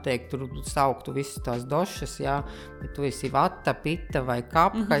 ajurvēdā noteikti tur sauktu visas tās došas, jā, bet tu esi vata, pita vai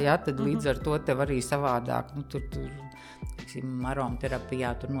kapka, jā, tad līdz ar to tev arī savādāk, tur teiksim,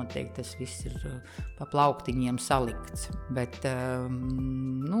 aromaterapijā tur noteikti tas viss ir pa plauktiņiem salikts, bet,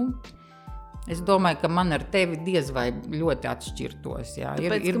 es domāju, ka man ar tevi diez vai ļoti atšķirtos. Jā.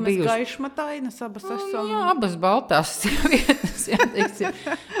 Tāpēc, ka mēs gaišmatainas abas esam. Jā, abas baltās sievietes. Jā, teiksim.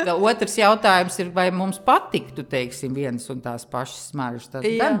 Otrs jautājums ir, vai mums patiktu, teiksim, vienas un tās pašas smaržas. Tas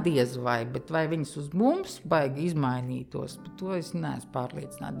gan diez vai, bet vai viņas uz mums baigi izmainītos, par to es neesmu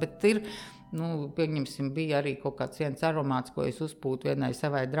pārliecināta. Bet ir, pieņemsim, bija arī kaut kāds viens aromāts, ko es uzpūtu vienai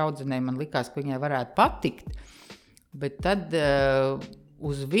savai draudzenei, man likās, ka viņai varētu patikt. Bet tad...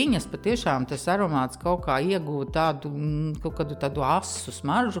 uz viņas patiešām tas aromāts kaut kā ieguva tādu asu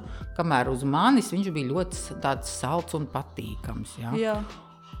smaržu, kamēr uz manis viņš bija ļoti tāds salds un patīkams. Jā.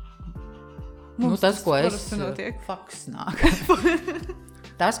 Tas, ko es... Faks nāk.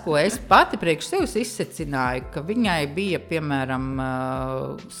 Tas, ko es pati priekš sevis izsecināju, ka viņai bija, piemēram,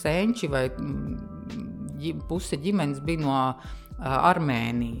 senči vai puse ģimenes bija no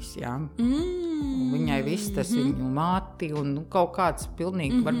Armēnijas, jā. Viņai viss tas viņu māti un kaut kāds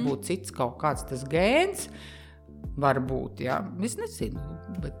pilnīgi varbūt cits kaut kāds tas gēns varbūt, jā. Es nezinu,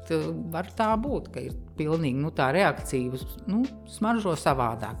 bet var tā būt, ka ir pilnīgi tā reakcija smaržo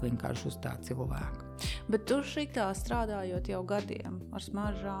savādāk vienkārši uz tā cilvēku. Bet tu šitā strādājot jau gadiem ar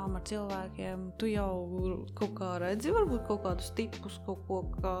smaržām, ar cilvēkiem, tu jau kaut kā redzi varbūt kaut kādus tipus, kaut ko,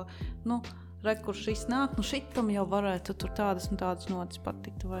 ka, kur šis nāk, šitam jau varētu tur tādas un tādas notis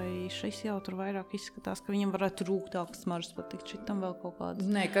patikt, vai šis jau tur vairāk izskatās, ka viņam varētu rūgtākas smaržas patikt, šitam vēl kaut kādas.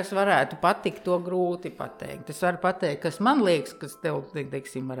 Nē, kas varētu patikt, to grūti pateikt. Es varu pateikt, kas man liekas, kas tev,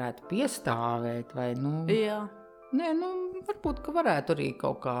 teiksim, varētu piestāvēt, vai, Jā. Nē, varbūt, ka varētu arī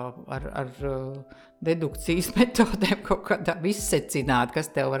kaut kā ar dedukcijas metodēm kaut kādā izsecināt, kas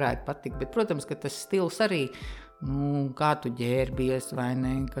tev varētu patikt, bet, protams, ka tas stils arī kā tu ģērbies vai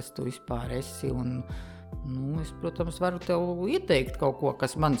ne, kas tu vispār esi, un, es, protams, varu tev ieteikt kaut ko,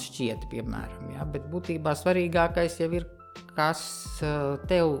 kas man šķiet, piemēram, jā, bet būtībā svarīgākais jau ir, kas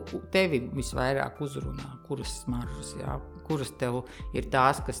tevi visvairāk uzrunā, kuras smaržas, jā, kuras tev ir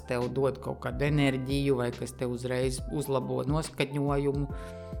tās, kas tev dod kaut kādu enerģiju, vai kas tev uzreiz uzlabo noskaņojumu.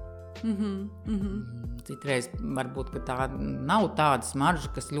 Citreiz varbūt, ka tā nav tāda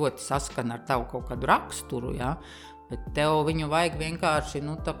smarža, kas ļoti saskana ar tavu kaut kādu raksturu, jā, bet tev viņu vajag vienkārši,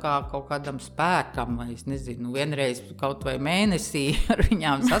 tā kā kaut kādam spēkam, vai es nezinu, vienreiz kaut vai mēnesī ar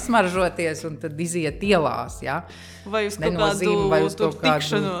viņām sasmaržoties un tad iziet ielās, jā. Vai uz kaut kādu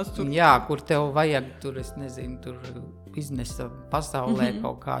tikšanos. Jā, kur tev vajag tur, es nezinu, tur biznesa pasaulē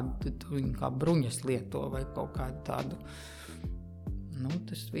kaut kādu, viņu kā bruņas lieto vai kaut kādu tādu.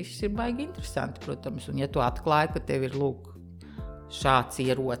 Tas viss ir baigi interesanti, protams, un ja tu atklāji, ka tev ir, šāds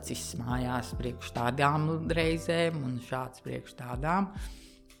ierocis mājās priekš tādām reizēm un šāds priekš tādām,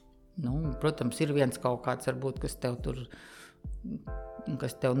 protams, ir viens kaut kāds, varbūt, kas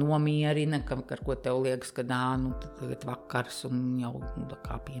tev nomierina, ar ko tev liekas, ka tagad vakars un jau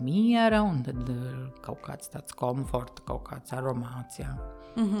kā pie miera, un tad kaut kāds tāds komforta, kaut kāds aromāts, jā.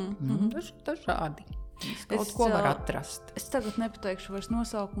 Dažādi. Kaut ko var atrast. Es tagad nepateikšu vairs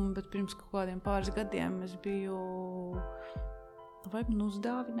nosaukumu, bet pirms kaut kādiem pāris gadiem es biju, vai man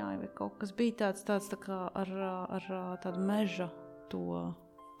uzdāvināja, vai kaut kas bija tāds tā kā ar tādu meža to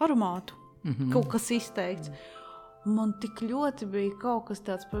aromātu, kaut kas izteikts. Man tik ļoti bija kaut kas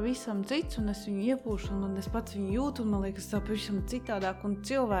tāds pavisam cits, un es viņu iepūšu, un es pats viņu jūtu, un man liekas tā pavisam citādāk, un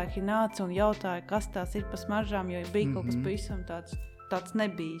cilvēki nāca un jautāja, kas tās ir pa smaržām, jo bija kaut kas pavisam tāds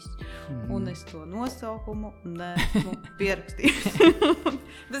nebijis. Un es to nosaukumu neesmu pierakstījis.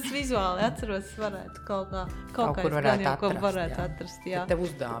 Tas vizuāli atceros, es varētu kaut kā kur varētu atrast. Jā. Tev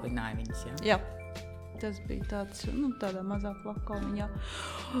uzdāvināja viņas, jā? Jā. tas bija tāds, tādā mazā flakoniņā.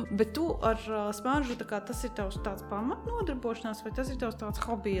 Bet tu ar smaržu, tas ir tavs tāds pamatnodarbošanās, vai tas ir tavs tāds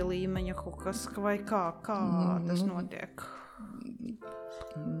hobija līmeņa kaut kas, vai kā tas notiek?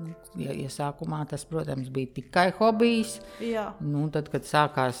 Ja sākumā tas, protams, bija tikai hobijs. Jā. Tad, kad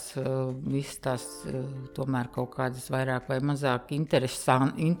sākās viss tās tomēr kaut kādas vairāk vai mazāk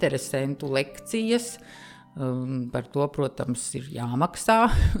interesantu lekcijas, par to, protams, ir jāmaksā,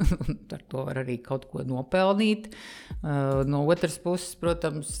 par to var arī kaut ko nopelnīt. No otras puses,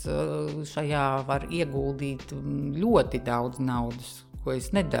 protams, šajā var ieguldīt ļoti daudz naudas, ko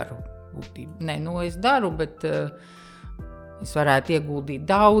es nedaru. Es daru, bet es varētu ieguldīt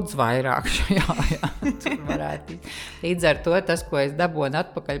daudz vairāk šajā. Līdz ar to tas, ko es dabonu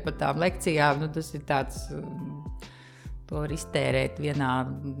atpakaļ par tām lekcijām, tas ir tāds, to var iztērēt vienā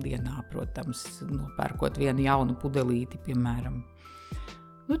dienā, protams, nopērkot vienu jaunu pudelīti, piemēram.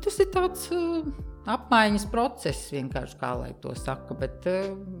 Tas ir tāds apmaiņas process, vienkārši kā lai to saka, bet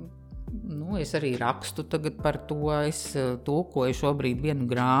es arī rakstu tagad par to, es tulkoju šobrīd vienu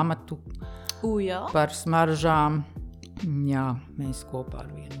grāmatu par smaržām. Jā, mēs kopā ar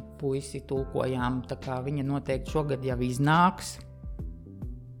vienu puisi tulkojām, tā kā viņa noteikti šogad jau iznāks.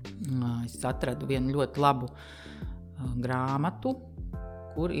 Es atradu vienu ļoti labu grāmatu,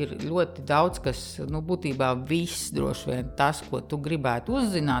 kur ir ļoti daudz, kas, būtībā viss droši vien tas, ko tu gribētu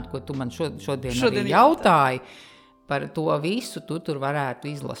uzzināt, ko tu man šodien arī jautāji, par to visu tu tur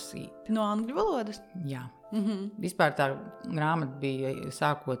varētu izlasīt. No angļu valodas? Jā. Vispār tā grāmata bija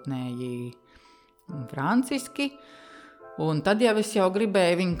sākotnēji franciski, un tad jau es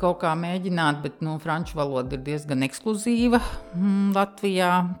gribēju viņu kaut kā mēģināt, bet franču valoda ir diezgan ekskluzīva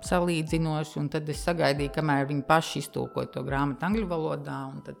Latvijā salīdzinoši, un tad es sagaidīju, kamēr viņi paši iztulkoja to grāmatu angļu valodā,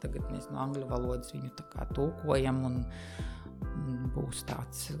 un tad tagad mēs no angļu valodas viņu tā kā tulkojam, un būs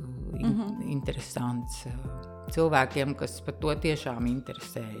tāds interesants cilvēkiem, kas par to tiešām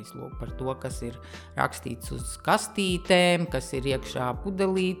interesējas, par to, kas ir rakstīts uz kastītēm, kas ir iekšā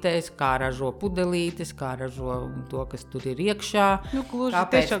pudelītēs, kā ražo pudelītes, kā ražo to, kas tur ir iekšā,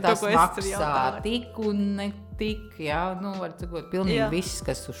 kāpēc tas maksā tik un ne tik, var sakot, pilnīgi viss,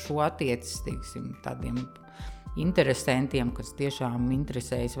 kas uz šo attiecas, teiksim, tādiem interesantiem, kas tiešām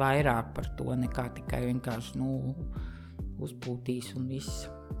interesējas vairāk par to, nekā tikai vienkārši, uzpūtīs un viss.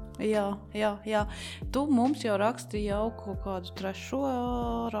 Jā. Tu mums jau raksti kaut kādu trešo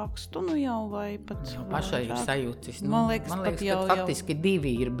rakstu, vai pat... Pašai ir sajūcis. Man liekas, ka faktiski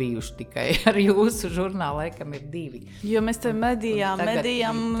 2 ir bijuši tikai ar jūsu žurnālu, laikam ir 2. Jo mēs te medījām,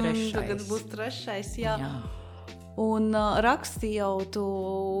 tagad būs 3. Jā. Un raksti jau tu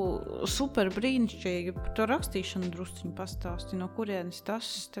super brīnišķīgi par to rakstīšanu drusciņu pastāsti, no kurienes tas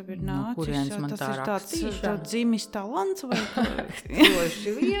tev ir nācis? No kurienes man tā rakstīšana? Tas ir dzimis talants vai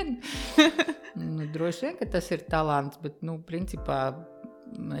Droši vien. Droši vien, ka tas ir talants, bet, principā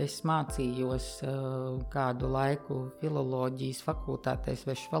es mācījos kādu laiku filoloģijas fakultātē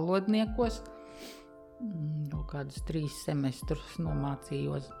svešvalodniekos. Kādus 3 semestrus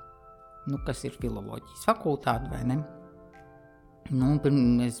nomācījos. Kas ir filoloģijas fakultāte, vai ne?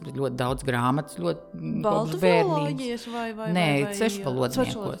 Es ļoti daudz grāmatas, ļoti Baltu filoloģijas vai? Nē,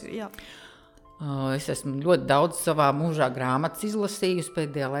 svešvalodniekos. Jā. Es esmu ļoti daudz savā mūžā grāmatas izlasījusi,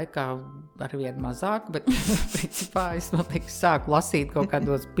 pēdējā laikā arvien mazāk, bet principā es sāku lasīt kaut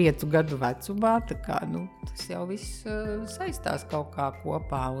kādos 5 gadu vecumā, tā kā, tas jau viss saistās kaut kā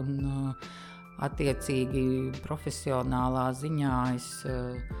kopā, un attiecīgi profesionālā ziņā es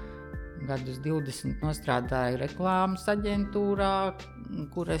gadus 20 nostrādāju reklāmas aģentūrā,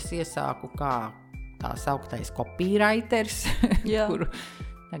 kur es iesāku kā tā sauktais copywriters, kuru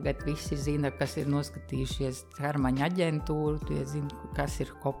tagad visi zina, kas ir noskatījušies Hermaņa aģentūru, tie zina, kas ir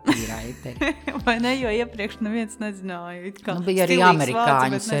copywriteri. Vai ne, jo iepriekš neviens nezināja. Bija arī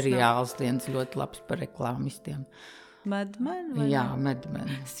amerikāņu seriāls, viens ļoti labs par reklāmistiem. Mad Men? Jā, Mad Men.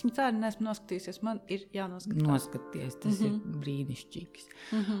 Es viņu tā arī neesmu noskatījusies, man ir jānoskatās. Noskaties, tas ir brīnišķīgs.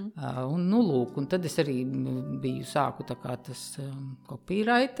 Un tad es arī biju sāku tā kā tas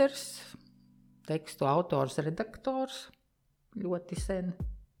copywriters, tekstu autors, redaktors, ļoti sen.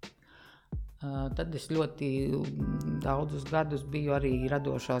 Tad es ļoti daudzus gadus biju arī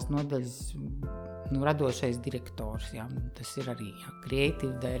radošās nodaļas, radošais direktors. Jā. Tas ir arī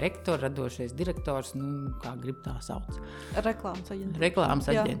creative director, radošais direktors, kā grib tā sauc. Reklāmas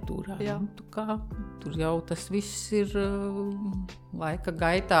aģentūrā. Jā. Tur jau tas viss ir laika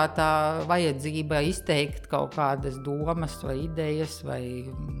gaitā tā vajadzība izteikt kaut kādas domas vai idejas vai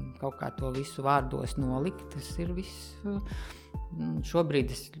kaut kā to visu vārdos nolikt. Tas ir viss.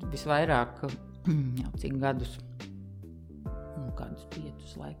 Šobrīd es visvairāk, jau cik gadus, kādus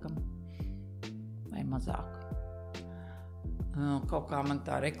 5 laikam, vai mazāk. Kaut kā man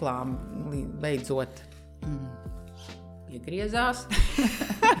tā reklāma beidzot piegriezās.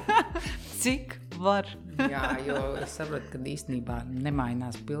 Cik var? Jā, jo es saprotu, ka īstenībā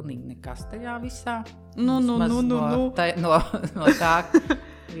nemainās pilnīgi nekas tajā visā. Nu. No tā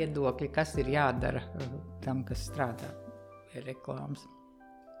viedokļa, kas ir jādara tam, kas strādā pie reklāmas.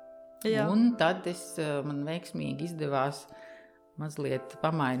 Jā. Un tad man veiksmīgi izdevās mazliet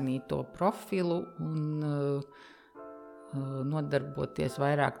pamainīt to profilu un nodarboties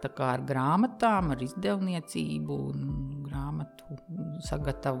vairāk tā kā ar grāmatām, ar izdevniecību un grāmatu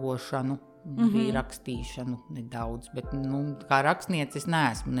sagatavošanu, arī rakstīšanu nedaudz, bet, kā rakstniece es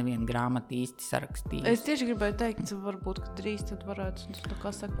neesmu nevienu grāmatu īsti sarakstījis. Es tieši gribēju teikt, ka varbūt, ka drīz tad varētu tā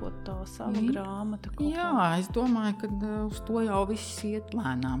kā sekot tā sava grāmata. Jā, es domāju, ka uz to jau viss iet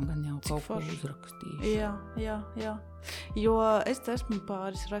lēnām, gan jau kaut ko uzrakstīšu. Jā. Jo es esmu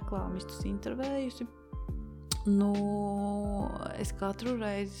pāris reklāmistus intervējusi. Es katru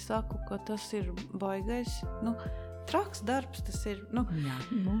reizi saku, ka tas ir baigais, traks darbs tas ir. Jā,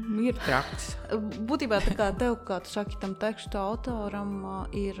 ir traks. Būtībā tā kā tev, kā tu saki, tam tekstu autoram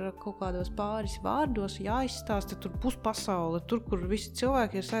ir kaut kādos pāris vārdos jāizstāsta tur puspasaule, tur, kur visi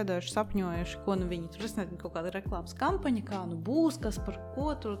cilvēki ir sēdējuši, sapņojuši, ko viņi tur, es nezinu, kaut kāda reklāmas kampaņa, kā būs, kas par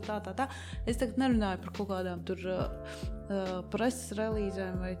ko tur, tā. Es tagad nerunāju par kaut kādām tur preses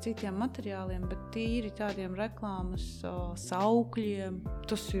relīzēm vai citiem materiāliem, bet tīri tādiem reklāmas saukļiem,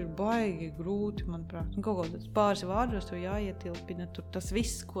 tas ir baigi grūti, manuprāt. Kaut kādā pāris vārdos to jāietilpina, tur tas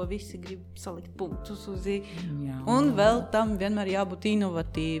viss, ko visi grib salikt punktus uz i. Un vēl tam vienmēr jābūt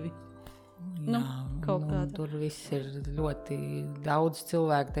inovatīvi. Kaut kādā. Tur viss ir ļoti daudz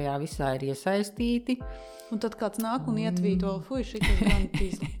cilvēku tajā visā ir iesaistīti. Un tad kāds nāk un ietvīto, šitas gan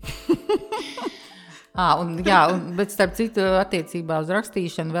tīzli. Bet starp citu attiecībā uz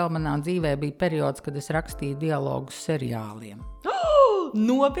rakstīšanu vēl manā dzīvē bija periods, kad es rakstīju dialogus seriāliem.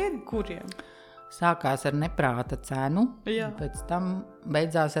 Nopietni, kuriem? Sākās ar Neprāta cenu, Jā. Pēc tam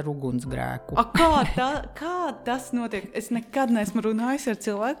beidzās ar Ugunsgrēku. Kā tas notiek? Es nekad neesmu runājis ar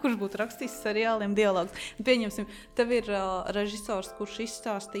cilvēku, kurš būtu rakstījis seriāliem dialogus. Pieņemsim, tev ir režisors, kurš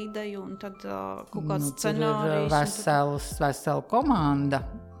izstāsta ideju un tad kaut kāds scenārijs. Tur ir vesela komanda.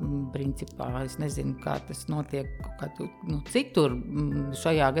 Principā es nezinu, kā tas notiek citur.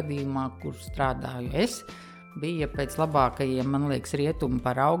 Šajā gadījumā, kur strādāju es, bija pēc labākajiem, man liekas, rietumu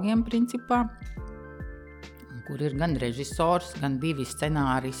paraugiem principā, kur ir gan režisors, gan divi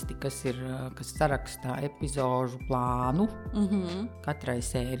scenāristi, kas sarakstā epizožu plānu katrai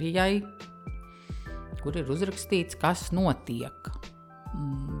sērijai, kur ir uzrakstīts, kas notiek.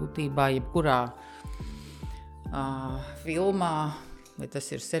 Būtībā jebkurā filmā, vai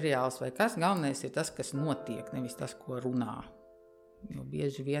tas ir seriāls vai kas, galvenais ir tas, kas notiek, nevis tas, ko runā. Jo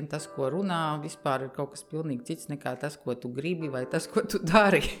bieži vien tas, ko runā, vispār ir kaut kas pilnīgi cits nekā tas, ko tu gribi vai tas, ko tu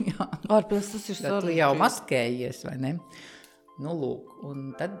dari. Ārpēc tas ir sarežģīti. Tu jau maskējies, vai ne? Lūk,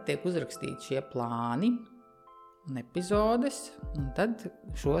 un tad tiek uzrakstīti šie plāni un epizodes, un tad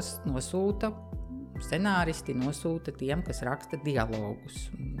šos scenāristi nosūta tiem, kas raksta dialogus.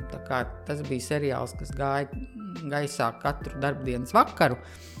 Tā kā tas bija seriāls, kas gāja gaisā katru darbdienas vakaru,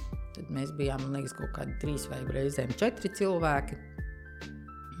 tad mēs bijām, man liekas, kaut kādi 3 vai reizēm 4 cilvēki,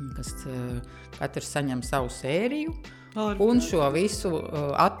 kas katrs saņem savu sēriju un šo visu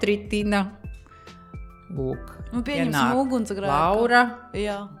atritina. Pieņemsim Ugunsgrēku. Laura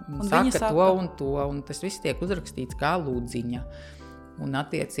un saka to un to, un tas viss tiek uzrakstīts kā lūdziņa. Un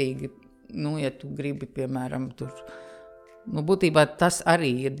attiecīgi, ja tu gribi, piemēram, tur, būtībā tas arī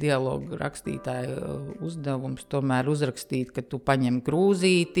ir dialogu rakstītāja uzdevums, tomēr uzrakstīt, ka tu paņem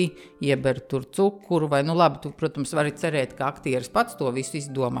krūzīti, ieber tur cukuru, vai, labi, tu, protams, vari cerēt, ka aktieris pats to visu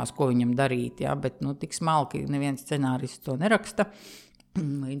izdomās, ko viņam darīt, bet, tik smalki neviens scenārists to neraksta.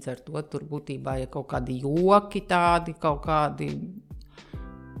 Līdz ar to tur būtībā, ja kaut kādi joki tādi, kaut kādi,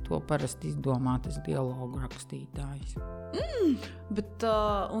 to parasti izdomā tas dialogu rakstītājs. Bet,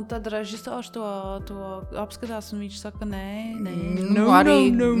 un tad režisors to apskatās un viņš saka, nē.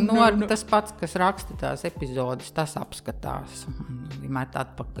 Tas pats, kas raksta tās epizodes, tas apskatās. Met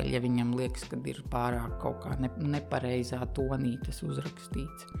atpakaļ, ja viņam liekas, kad ir pārāk kaut kā nepareizā tonī tas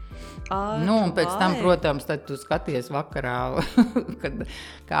uzrakstīts. Un pēc tam, protams, tad tu skaties vakarā, kad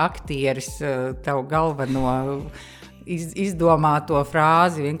kā aktieris tev galveno izdomāto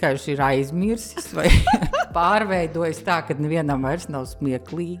frāzi vienkārši ir aizmirsis vai pārveidojis tā, ka nevienam vairs nav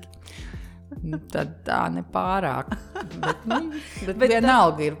smieklīgi. Tad tā nepārāk. Bet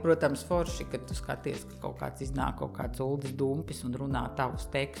vienalga ir, protams, forši, kad tu skaties, ka kaut kāds iznāk kaut kāds Uldis Dumpis un runā tavus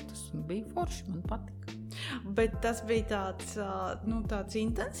tekstus. Bija forši, man patika. Bet tas bija tāds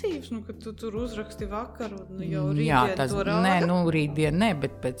intensīvs, kad tu tur uzraksti vakaru un jau rītdien to rāda? Rītdien ne,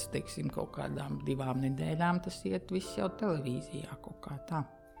 bet pēc, teiksim, kaut kādām 2 nedēļām tas iet viss jau televīzijā kaut kā tā.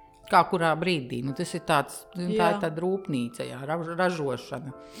 Kā kurā brīdī. Tas ir tāds, tā ir tāda rūpnīca,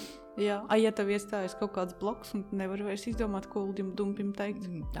 ražošana. Jā, ja tev iestājas kaut kāds bloks un nevar vairs izdomāt, ko Uldim Dumpim teikt.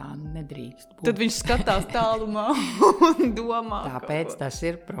 Tā nedrīkst būt. Tad viņš skatās tālumā un domā. Tāpēc tas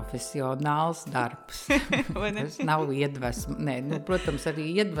ir profesionāls darbs. Tas nav iedvesma. Protams,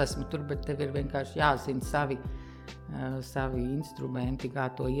 arī iedvesma tur, bet tev ir vienkārši jāzina savi instrumenti, kā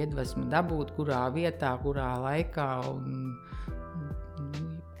to iedvesmu dabūt, kurā vietā, kurā laikā un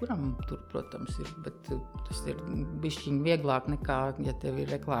kuram tur, protams, ir, bet tas ir bišķiņ vieglāk nekā, ja tev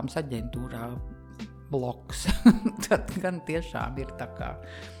ir reklāmas aģentūrā bloks. Tad gan tiešām ir tā kā,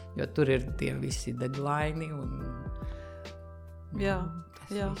 jo tur ir tie visi deadline un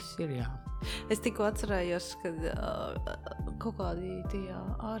tas viss ir, Es tikko atcerējos, kad kaut kādi tie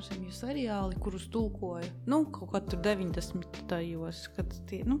ārzemju seriāli, kurus tulkoja, kaut kā tur 90-tajos, kad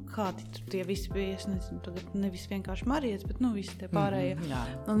tie, kādi tur tie visi bija, es nezinu, tagad nevis vienkārši Marijas, bet visi tie pārējie.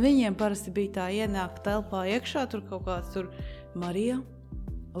 Un viņiem parasti bija tā ienākt telpā iekšā, tur kaut kāds tur Marija,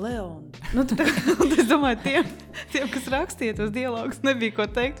 Leona. Es domāju, tiem, kas rakstīja tos dialogus, nebija ko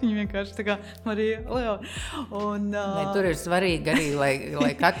teikt, viņi vienkārši tā kā Marija, Leona. Tur ir svarīgi arī,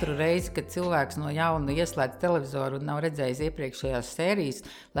 lai katru reizi, kad cilvēks no jauna ieslēdz televizoru un nav redzējis iepriekšējās sērijas,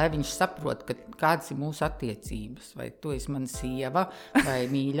 lai viņš saprot, kādas ir mūsu attiecības, vai tu esi mana sieva, vai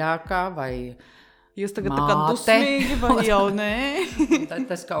mīļākā, vai jūs tagad tā kā dusmīgi, vai jau nē?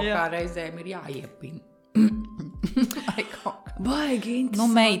 Tad tas kaut kā reizēm ir jāiepina. Baigi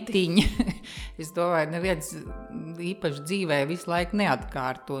interesanti. Meitiņa. Es domāju, neviens īpaši dzīvē visu laiku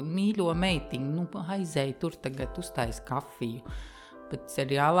neatkārto. Mīļo meitiņu, aizēj tur tagad uztais kafiju. Bet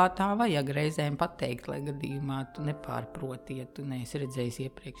seriālā tā vajag reizēm pateikt, lai gadījumā tu nepārproti, ja tu neesi redzējis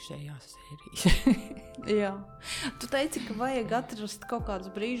iepriekšējās sērijas. Jā. Tu teici, ka vajag atrast kaut kādus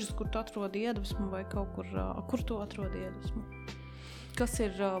brīžus, kur tu atrodi iedvesmu vai kaut kur tu atrodi iedvesmu? Kas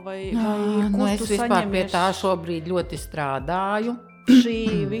ir, vai kur es tu vispār saņemies? Pie tā šobrīd ļoti strādāju. Šī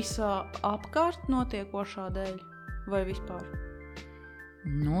visa apkārt notiekošā dēļ vai vispār?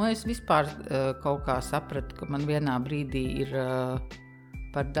 Es vispār kaut kā sapratu, ka man vienā brīdī ir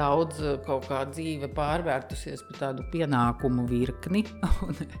par daudz kaut kā dzīve pārvērtusies par tādu pienākumu virkni.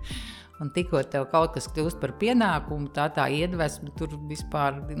 Un tikko tev kaut kas kļūst par pienākumu, tā iedvesma tur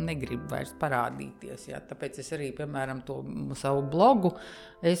vispār negrib vairs parādīties. Tāpēc es arī, piemēram, to savu blogu,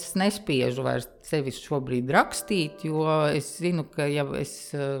 es nespiežu vairs sevi šobrīd rakstīt, jo es zinu, ka ja es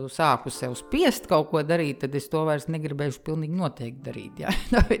sāku sev spiest kaut ko darīt, tad es to vairs negribēšu pilnīgi noteikti darīt.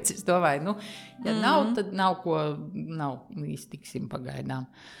 Tāpēc es domāju, ja nav, tad nav iztiksim pagaidām.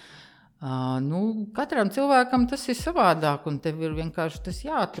 Katram cilvēkam tas ir savādāk, un tev ir vienkārši tas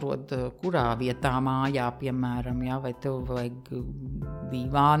jāatrod, kurā vietā mājā, piemēram, vai tev vajag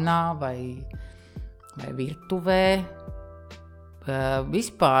divānā vai virtuvē.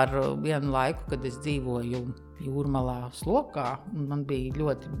 Vispār vienu laiku, kad es dzīvoju Jūrmalā Slokā, man bija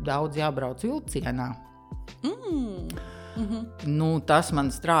ļoti daudz jābrauc vilcienā. Tas man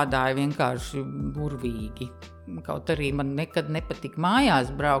strādāja vienkārši burvīgi. Kaut arī man nekad nepatika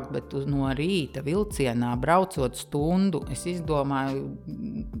mājās braukt, bet no rīta vilcienā braucot stundu, es izdomāju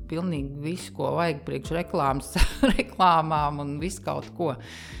pilnīgi visu, ko vajag priekš reklāmām un visu kaut ko.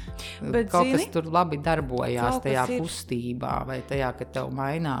 Bet, kaut kas tur labi darbojās tajā kustībā, vai tajā, ka tev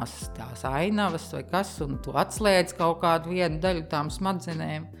mainās tās ainavas vai kas, un tu atslēdz kaut kādu vienu daļu tām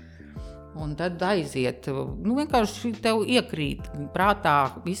smadzenēm. Un tad aiziet, vienkārši tev iekrīt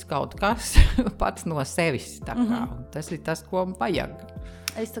prātā viss kaut kas pats no sevis. Tā kā. Tas ir tas, ko man vajag.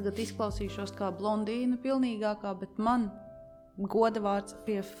 Es tagad izklausīšos kā blondīna pilnīgākā, bet man goda vārds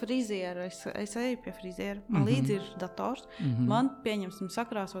pie friziera. Es eju pie friziera, man līdzi ir dators. Man pieņemsim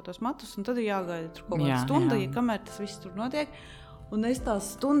sakrāsotos matus, un tad ir jāgaida tur kaut kāda stunda, ja kamēr tas viss tur notiek. Un es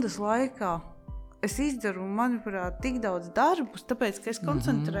tās stundas laikā es izdaru, manuprāt, tik daudz darbus, tāpēc, ka es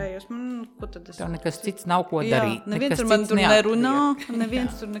koncentrējos. Ko tad es... Tev nekas cits nav ko darīt. Neviens tur man tur nerunā,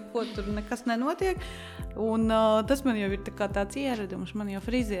 neviens tur neko, tur nekas nenotiek. Un tas man jau ir tā kā tāds ieradums, man jau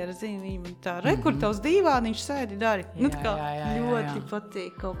friziera zina, viņa tā, kur tavs dīvāniņš sēdi dari. Ļoti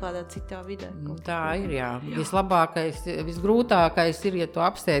patīk kaut kādā citā vidē. Tā ir, Vislabākais, visgrūtākais ir, ja tu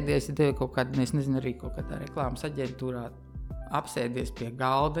apsēdies, ja tev kaut kāda, es nezinu, arī kaut kādā reklāmas aģentūrā apsēdies pie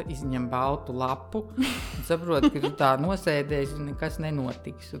galda, izņem baltu lapu un saprot, ka tu tā nosēdies un nekas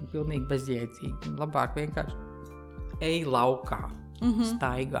nenotiks un pilnīgi bezjēdzīgi. Labāk vienkārši ej laukā,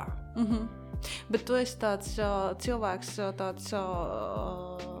 staigā. Bet tu esi tāds cilvēks, tāds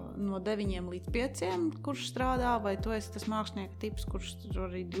no 9 līdz 5, kurš strādā, vai tu esi tas mākslinieka tips, kurš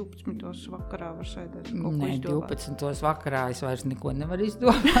arī 12 vakarā var sēdēt kaut ko izdomāt? 12 vakarā es vairs neko nevaru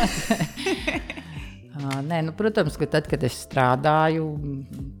izdomāt. Nē, protams, ka tad, kad es strādāju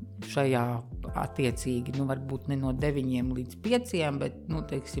šajā attiecīgi, varbūt ne no 9 līdz 5, bet,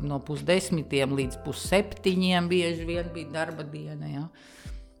 teiksim, no 9:30 līdz 6:30 bieži vien bija darba diena, jā.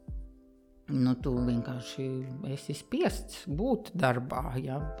 Tu vienkārši esi spiests būt darbā,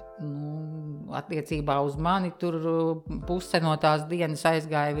 jā. Attiecībā uz mani tur puse no tās dienas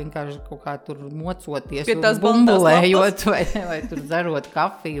aizgāja vienkārši kaut kā tur mocoties un bumbulējot vai tur dzerot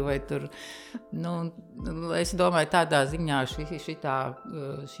kafiju vai tur, es domāju tādā ziņā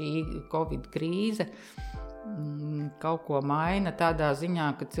šī Covid krīze kaut ko maina tādā ziņā,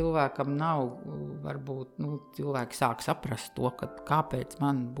 ka cilvēkam nav, varbūt, cilvēki sāk saprast to, ka kāpēc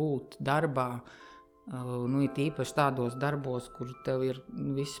man būt darbā, ir īpaši tādos darbos, kur tev ir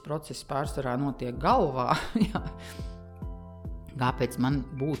viss process pārsvarā notiek galvā, jā. Kāpēc man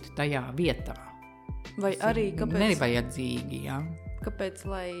būt tajā vietā? Vai arī, kāpēc? Nevajadzīgi, jā. Kāpēc,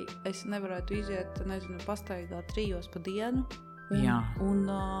 lai es nevarētu iziet, pastaigāt 3 pa dienu? Un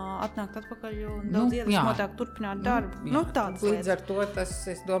atnākt atpakaļ un daudz iedvesmotāk turpināt darbu. Tādas līdz ar to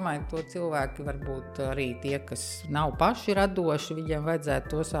es domāju, to cilvēki varbūt arī tie, kas nav paši radoši, viņiem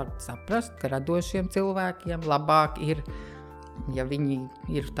vajadzētu to sākt saprast, ka radošiem cilvēkiem labāk ir, ja viņi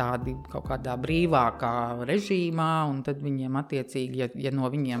ir tādi kaut kādā brīvākā režīmā, un tad viņiem attiecīgi, ja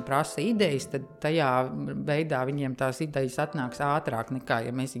no viņiem prasa idejas, tad tajā veidā viņiem tās idejas atnāks ātrāk nekā,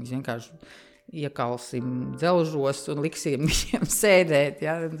 ja mēs viņus vienkārši iekalsim dzelžos un liksim viņiem sēdēt,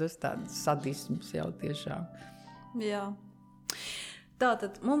 ja? Tas tāds sadisms jau tiešām. Jā.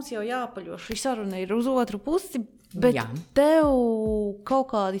 Tātad mums jau jāpaļo, šī saruna ir uz otru pusi, bet tev kaut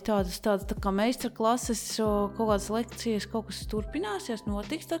kādi tādas tā kā meistarklases, kaut kādas lekcijas, kaut kas turpināsies,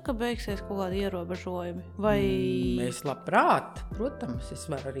 notiks, tad, ka beigsies kaut kādi ierobežojumi? Vai... Es labprāt, protams, es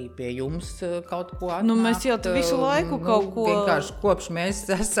varu arī pie jums kaut ko atnākt. Mēs jau visu laiku kaut ko... Vienkārši kopš mēs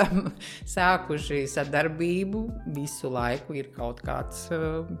esam sākuši sadarbību, visu laiku ir kaut kāds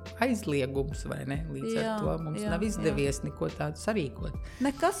aizliegums, vai ne? Līdz ar to mums nav izdevies neko tādu sarīkot.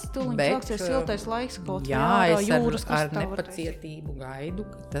 Nekas, tūliņ sāksies siltais laiks kaut ar nepacietību gaidu,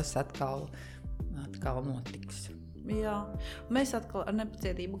 ka tas atkal notiks. Jā, mēs atkal ar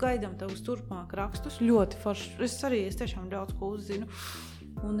nepacietību gaidām tavus turpmāk rakstus. Ļoti forši. Es tiešām daudz ko uzzinu.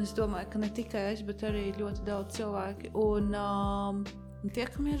 Un es domāju, ka ne tikai es, bet arī ļoti daudz cilvēki. Un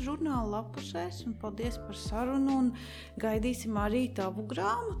tiekamies žurnāla lapusēs un paldies par sarunu un gaidīsim arī tavu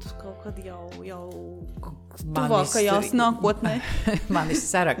grāmatu kaut kad jau tuvākajās nākotnē. Manis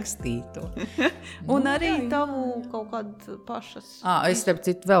sarakstīto. Un arī tavu kaut kādu pašas. Es starp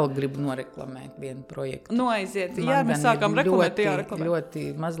citu vēl gribu noreklamēt vienu projektu. Aiziet. Jā, mēs sākam reklamēt, jāreklamēt. Ļoti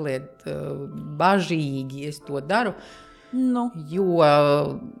mazliet bažīgi es to daru. Jo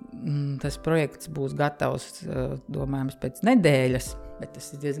tas projekts būs gatavs, domājams, pēc nedēļas, bet tas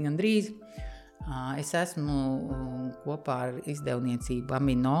ir diezgan drīz. Es esmu kopā ar izdevniecību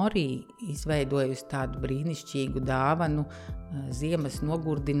Aminori izveidojusi tādu brīnišķīgu dāvanu ziemas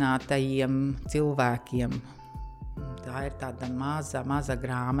nogurdinātajiem cilvēkiem. Tā ir tāda maza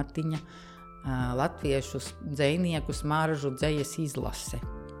grāmatiņa, latviešu dzejnieku smaržu dzejas izlase.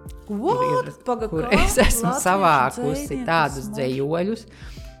 Kur es esmu savākusi tādus dzejoļus,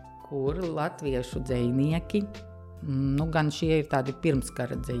 kur latviešu dzejnieki, gan šie ir tādi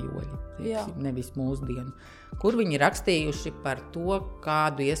pirmskara dzejoļi, nevis mūsdienu, kur viņi rakstījuši par to,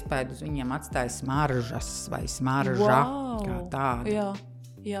 kādu iespēju uz viņiem atstāja smaržas vai smarža kā tāda.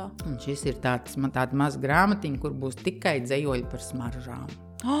 Jā. Un šis ir tāda maza grāmatiņa, kur būs tikai dzejoļi par smaržām.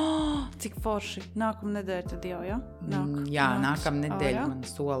 Cik forši. Nākamā nedēļa tad jau, ja? Nākamā nedēļa man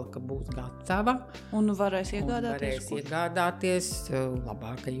sola, ka būs gatava. Un varēs iegādāties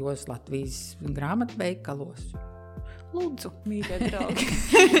labākajos Latvijas grāmatveikalos. Lūdzu, mīļie draugi.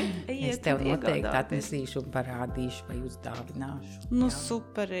 Es tev noteikti atnesīšu un parādīšu vai uzdāvināšu.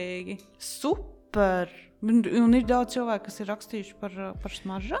 Superīgi. Super! Un ir daudz cilvēku, kas ir rakstījuši par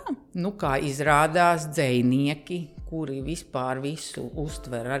smaržām? Kā izrādās dzejnieki, kuri vispār visu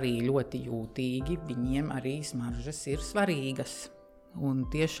uztver arī ļoti jūtīgi, viņiem arī smaržas ir svarīgas. Un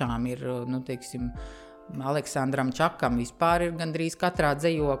tiešām ir, teiksim, Aleksandram Čakam vispār ir gandrīz katrā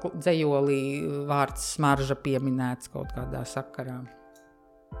dzejolī vārds smarža pieminēts kaut kādā sakarā.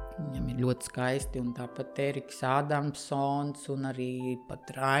 Viņam ir ļoti skaisti, un tāpat Eriks Ādamsons, un arī pat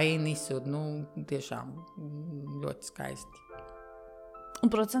Rainis, un tiešām ļoti skaisti. Un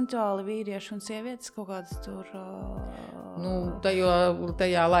procentuāli vīrieši un sievietes kaut kādas tur...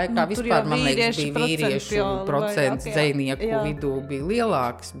 Tajā laikā vispār, man liekas, bija vīriešu procents vairāk, dzejnieku jā. vidū bija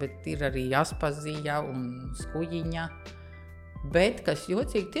lielāks, bet ir arī Aspazīja un Skujiņa. Bet, kas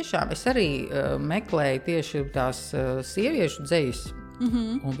jocīgi, tiešām es arī meklēju tieši tās sieviešu dzejas,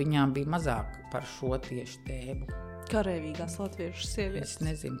 un viņām bija mazāk par šo tieši tēmu. Kareivīgās latviešu sievietes. Es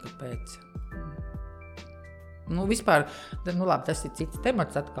nezinu, kāpēc. Vispār, labi, tas ir cits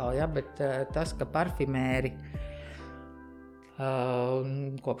temats atkal, ja, bet tas, ka parfimēri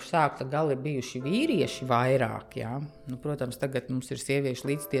kopš sākta gala ir bijuši vīrieši vairāk, ja. Protams, tagad mums ir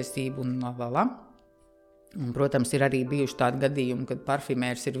sieviešu līdztiesība un lalala. Un, protams, ir arī bijuši tādi gadījumi, kad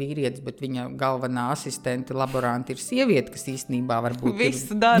parfimērs ir vīrietis, bet viņa galvenā asistente, laboranti ir sieviete, kas īstenībā varbūt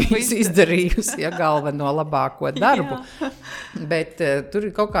visu izdarījusi, ja, galveno labāko darbu. Bet tur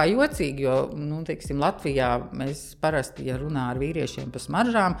ir kaut kā jocīgi, jo, teiksim, Latvijā mēs parasti, ja runā ar vīriešiem par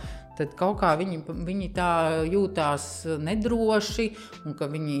smaržām, tad kaut kā viņi tā jūtās nedroši, un ka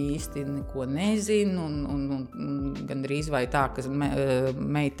viņi īsti neko nezin, un gandrīz vai tā, ka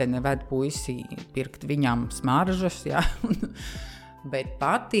meitene ved puisi pirkt viņam smaržas, ja? Bet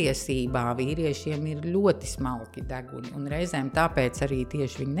patiesībā vīriešiem ir ļoti smalki deguni, un reizēm tāpēc arī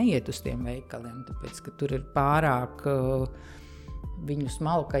tieši viņi neiet uz tiem veikaliem, tāpēc, ka tur ir pārāk viņu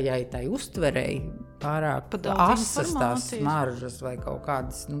smalkajai tai uztverei, pārāk asas tās smaržas vai kaut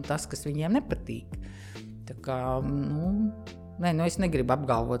kādas, tas, kas viņiem nepatīk. Tā kā, es negribu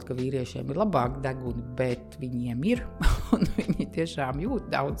apgalvot, ka vīriešiem ir labāk deguni, bet viņiem ir, un viņi tiešām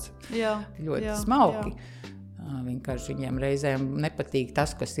jūt daudz ļoti smalki. Jā. Vienkārši viņiem reizēm nepatīk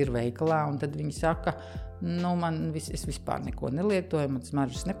tas, kas ir veikalā, un tad viņi saka, es vispār neko nelietoju, man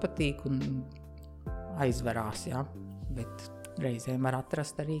smaržas nepatīk, un aizverās, jā, bet reizēm var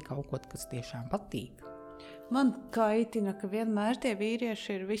atrast arī kaut ko, kas tiešām patīk. Man kaitina, ka vienmēr tie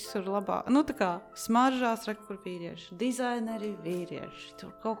vīrieši ir visur labāk. Tā kā smaržās, kur vīrieši, dizaineri vīrieši,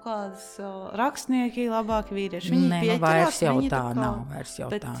 tur kaut kādas rakstnieki labāki vīrieši. Viņi pieķerās, vairs jau viņi tā nav,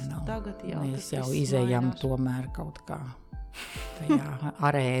 tā nav. Tagad jau mēs jau izejam tomēr kaut kā tajā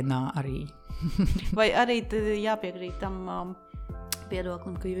arēnā arī. Vai arī jāpiekrīt tam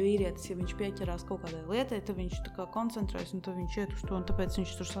viedoklim, ka vīrietis, ja viņš pieķerās kaut kādai lietai, tad viņš tā kā koncentrēs un tad viņš iet uz to, un tāpēc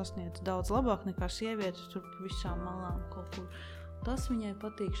viņš tur sasniedz daudz labāk nekā sievietes tur pa visām malām kaut kur. Tas viņai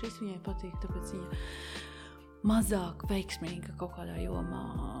patīk, šis viņai patīk, tāpēc viņa mazāk veiksmīga kaut kādā jomā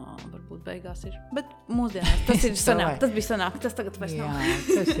varbūt beigās ir. Bet mūsdienās tas ir sanāk, tas bija sanāk, tas tagad vairs nav. Jā,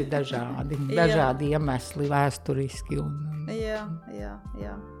 tas ir dažādi iemesli vēsturiski.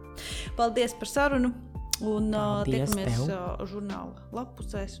 Jā. Paldies par sarunu. Un tiekamies žurnāla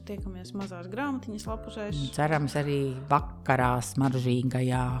lapusēs, tiekamies mazās grāmatiņas lapusēs. Cerams arī vakarā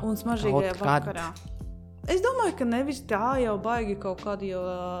smaržīgajā. Un smaržīgajā vakarā. Es domāju, ka nevis tā jau baigi kaut kādi, jo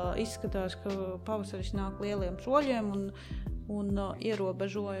izskatās, ka pavasaris nāk lieliem soļiem un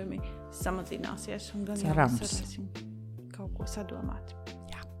ierobežojumi samazināsies. Un gan cerams. Jau varēsim kaut ko sadomāt.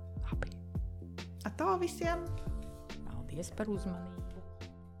 Jā, labi. Atā visiem! Paldies par uzmanību!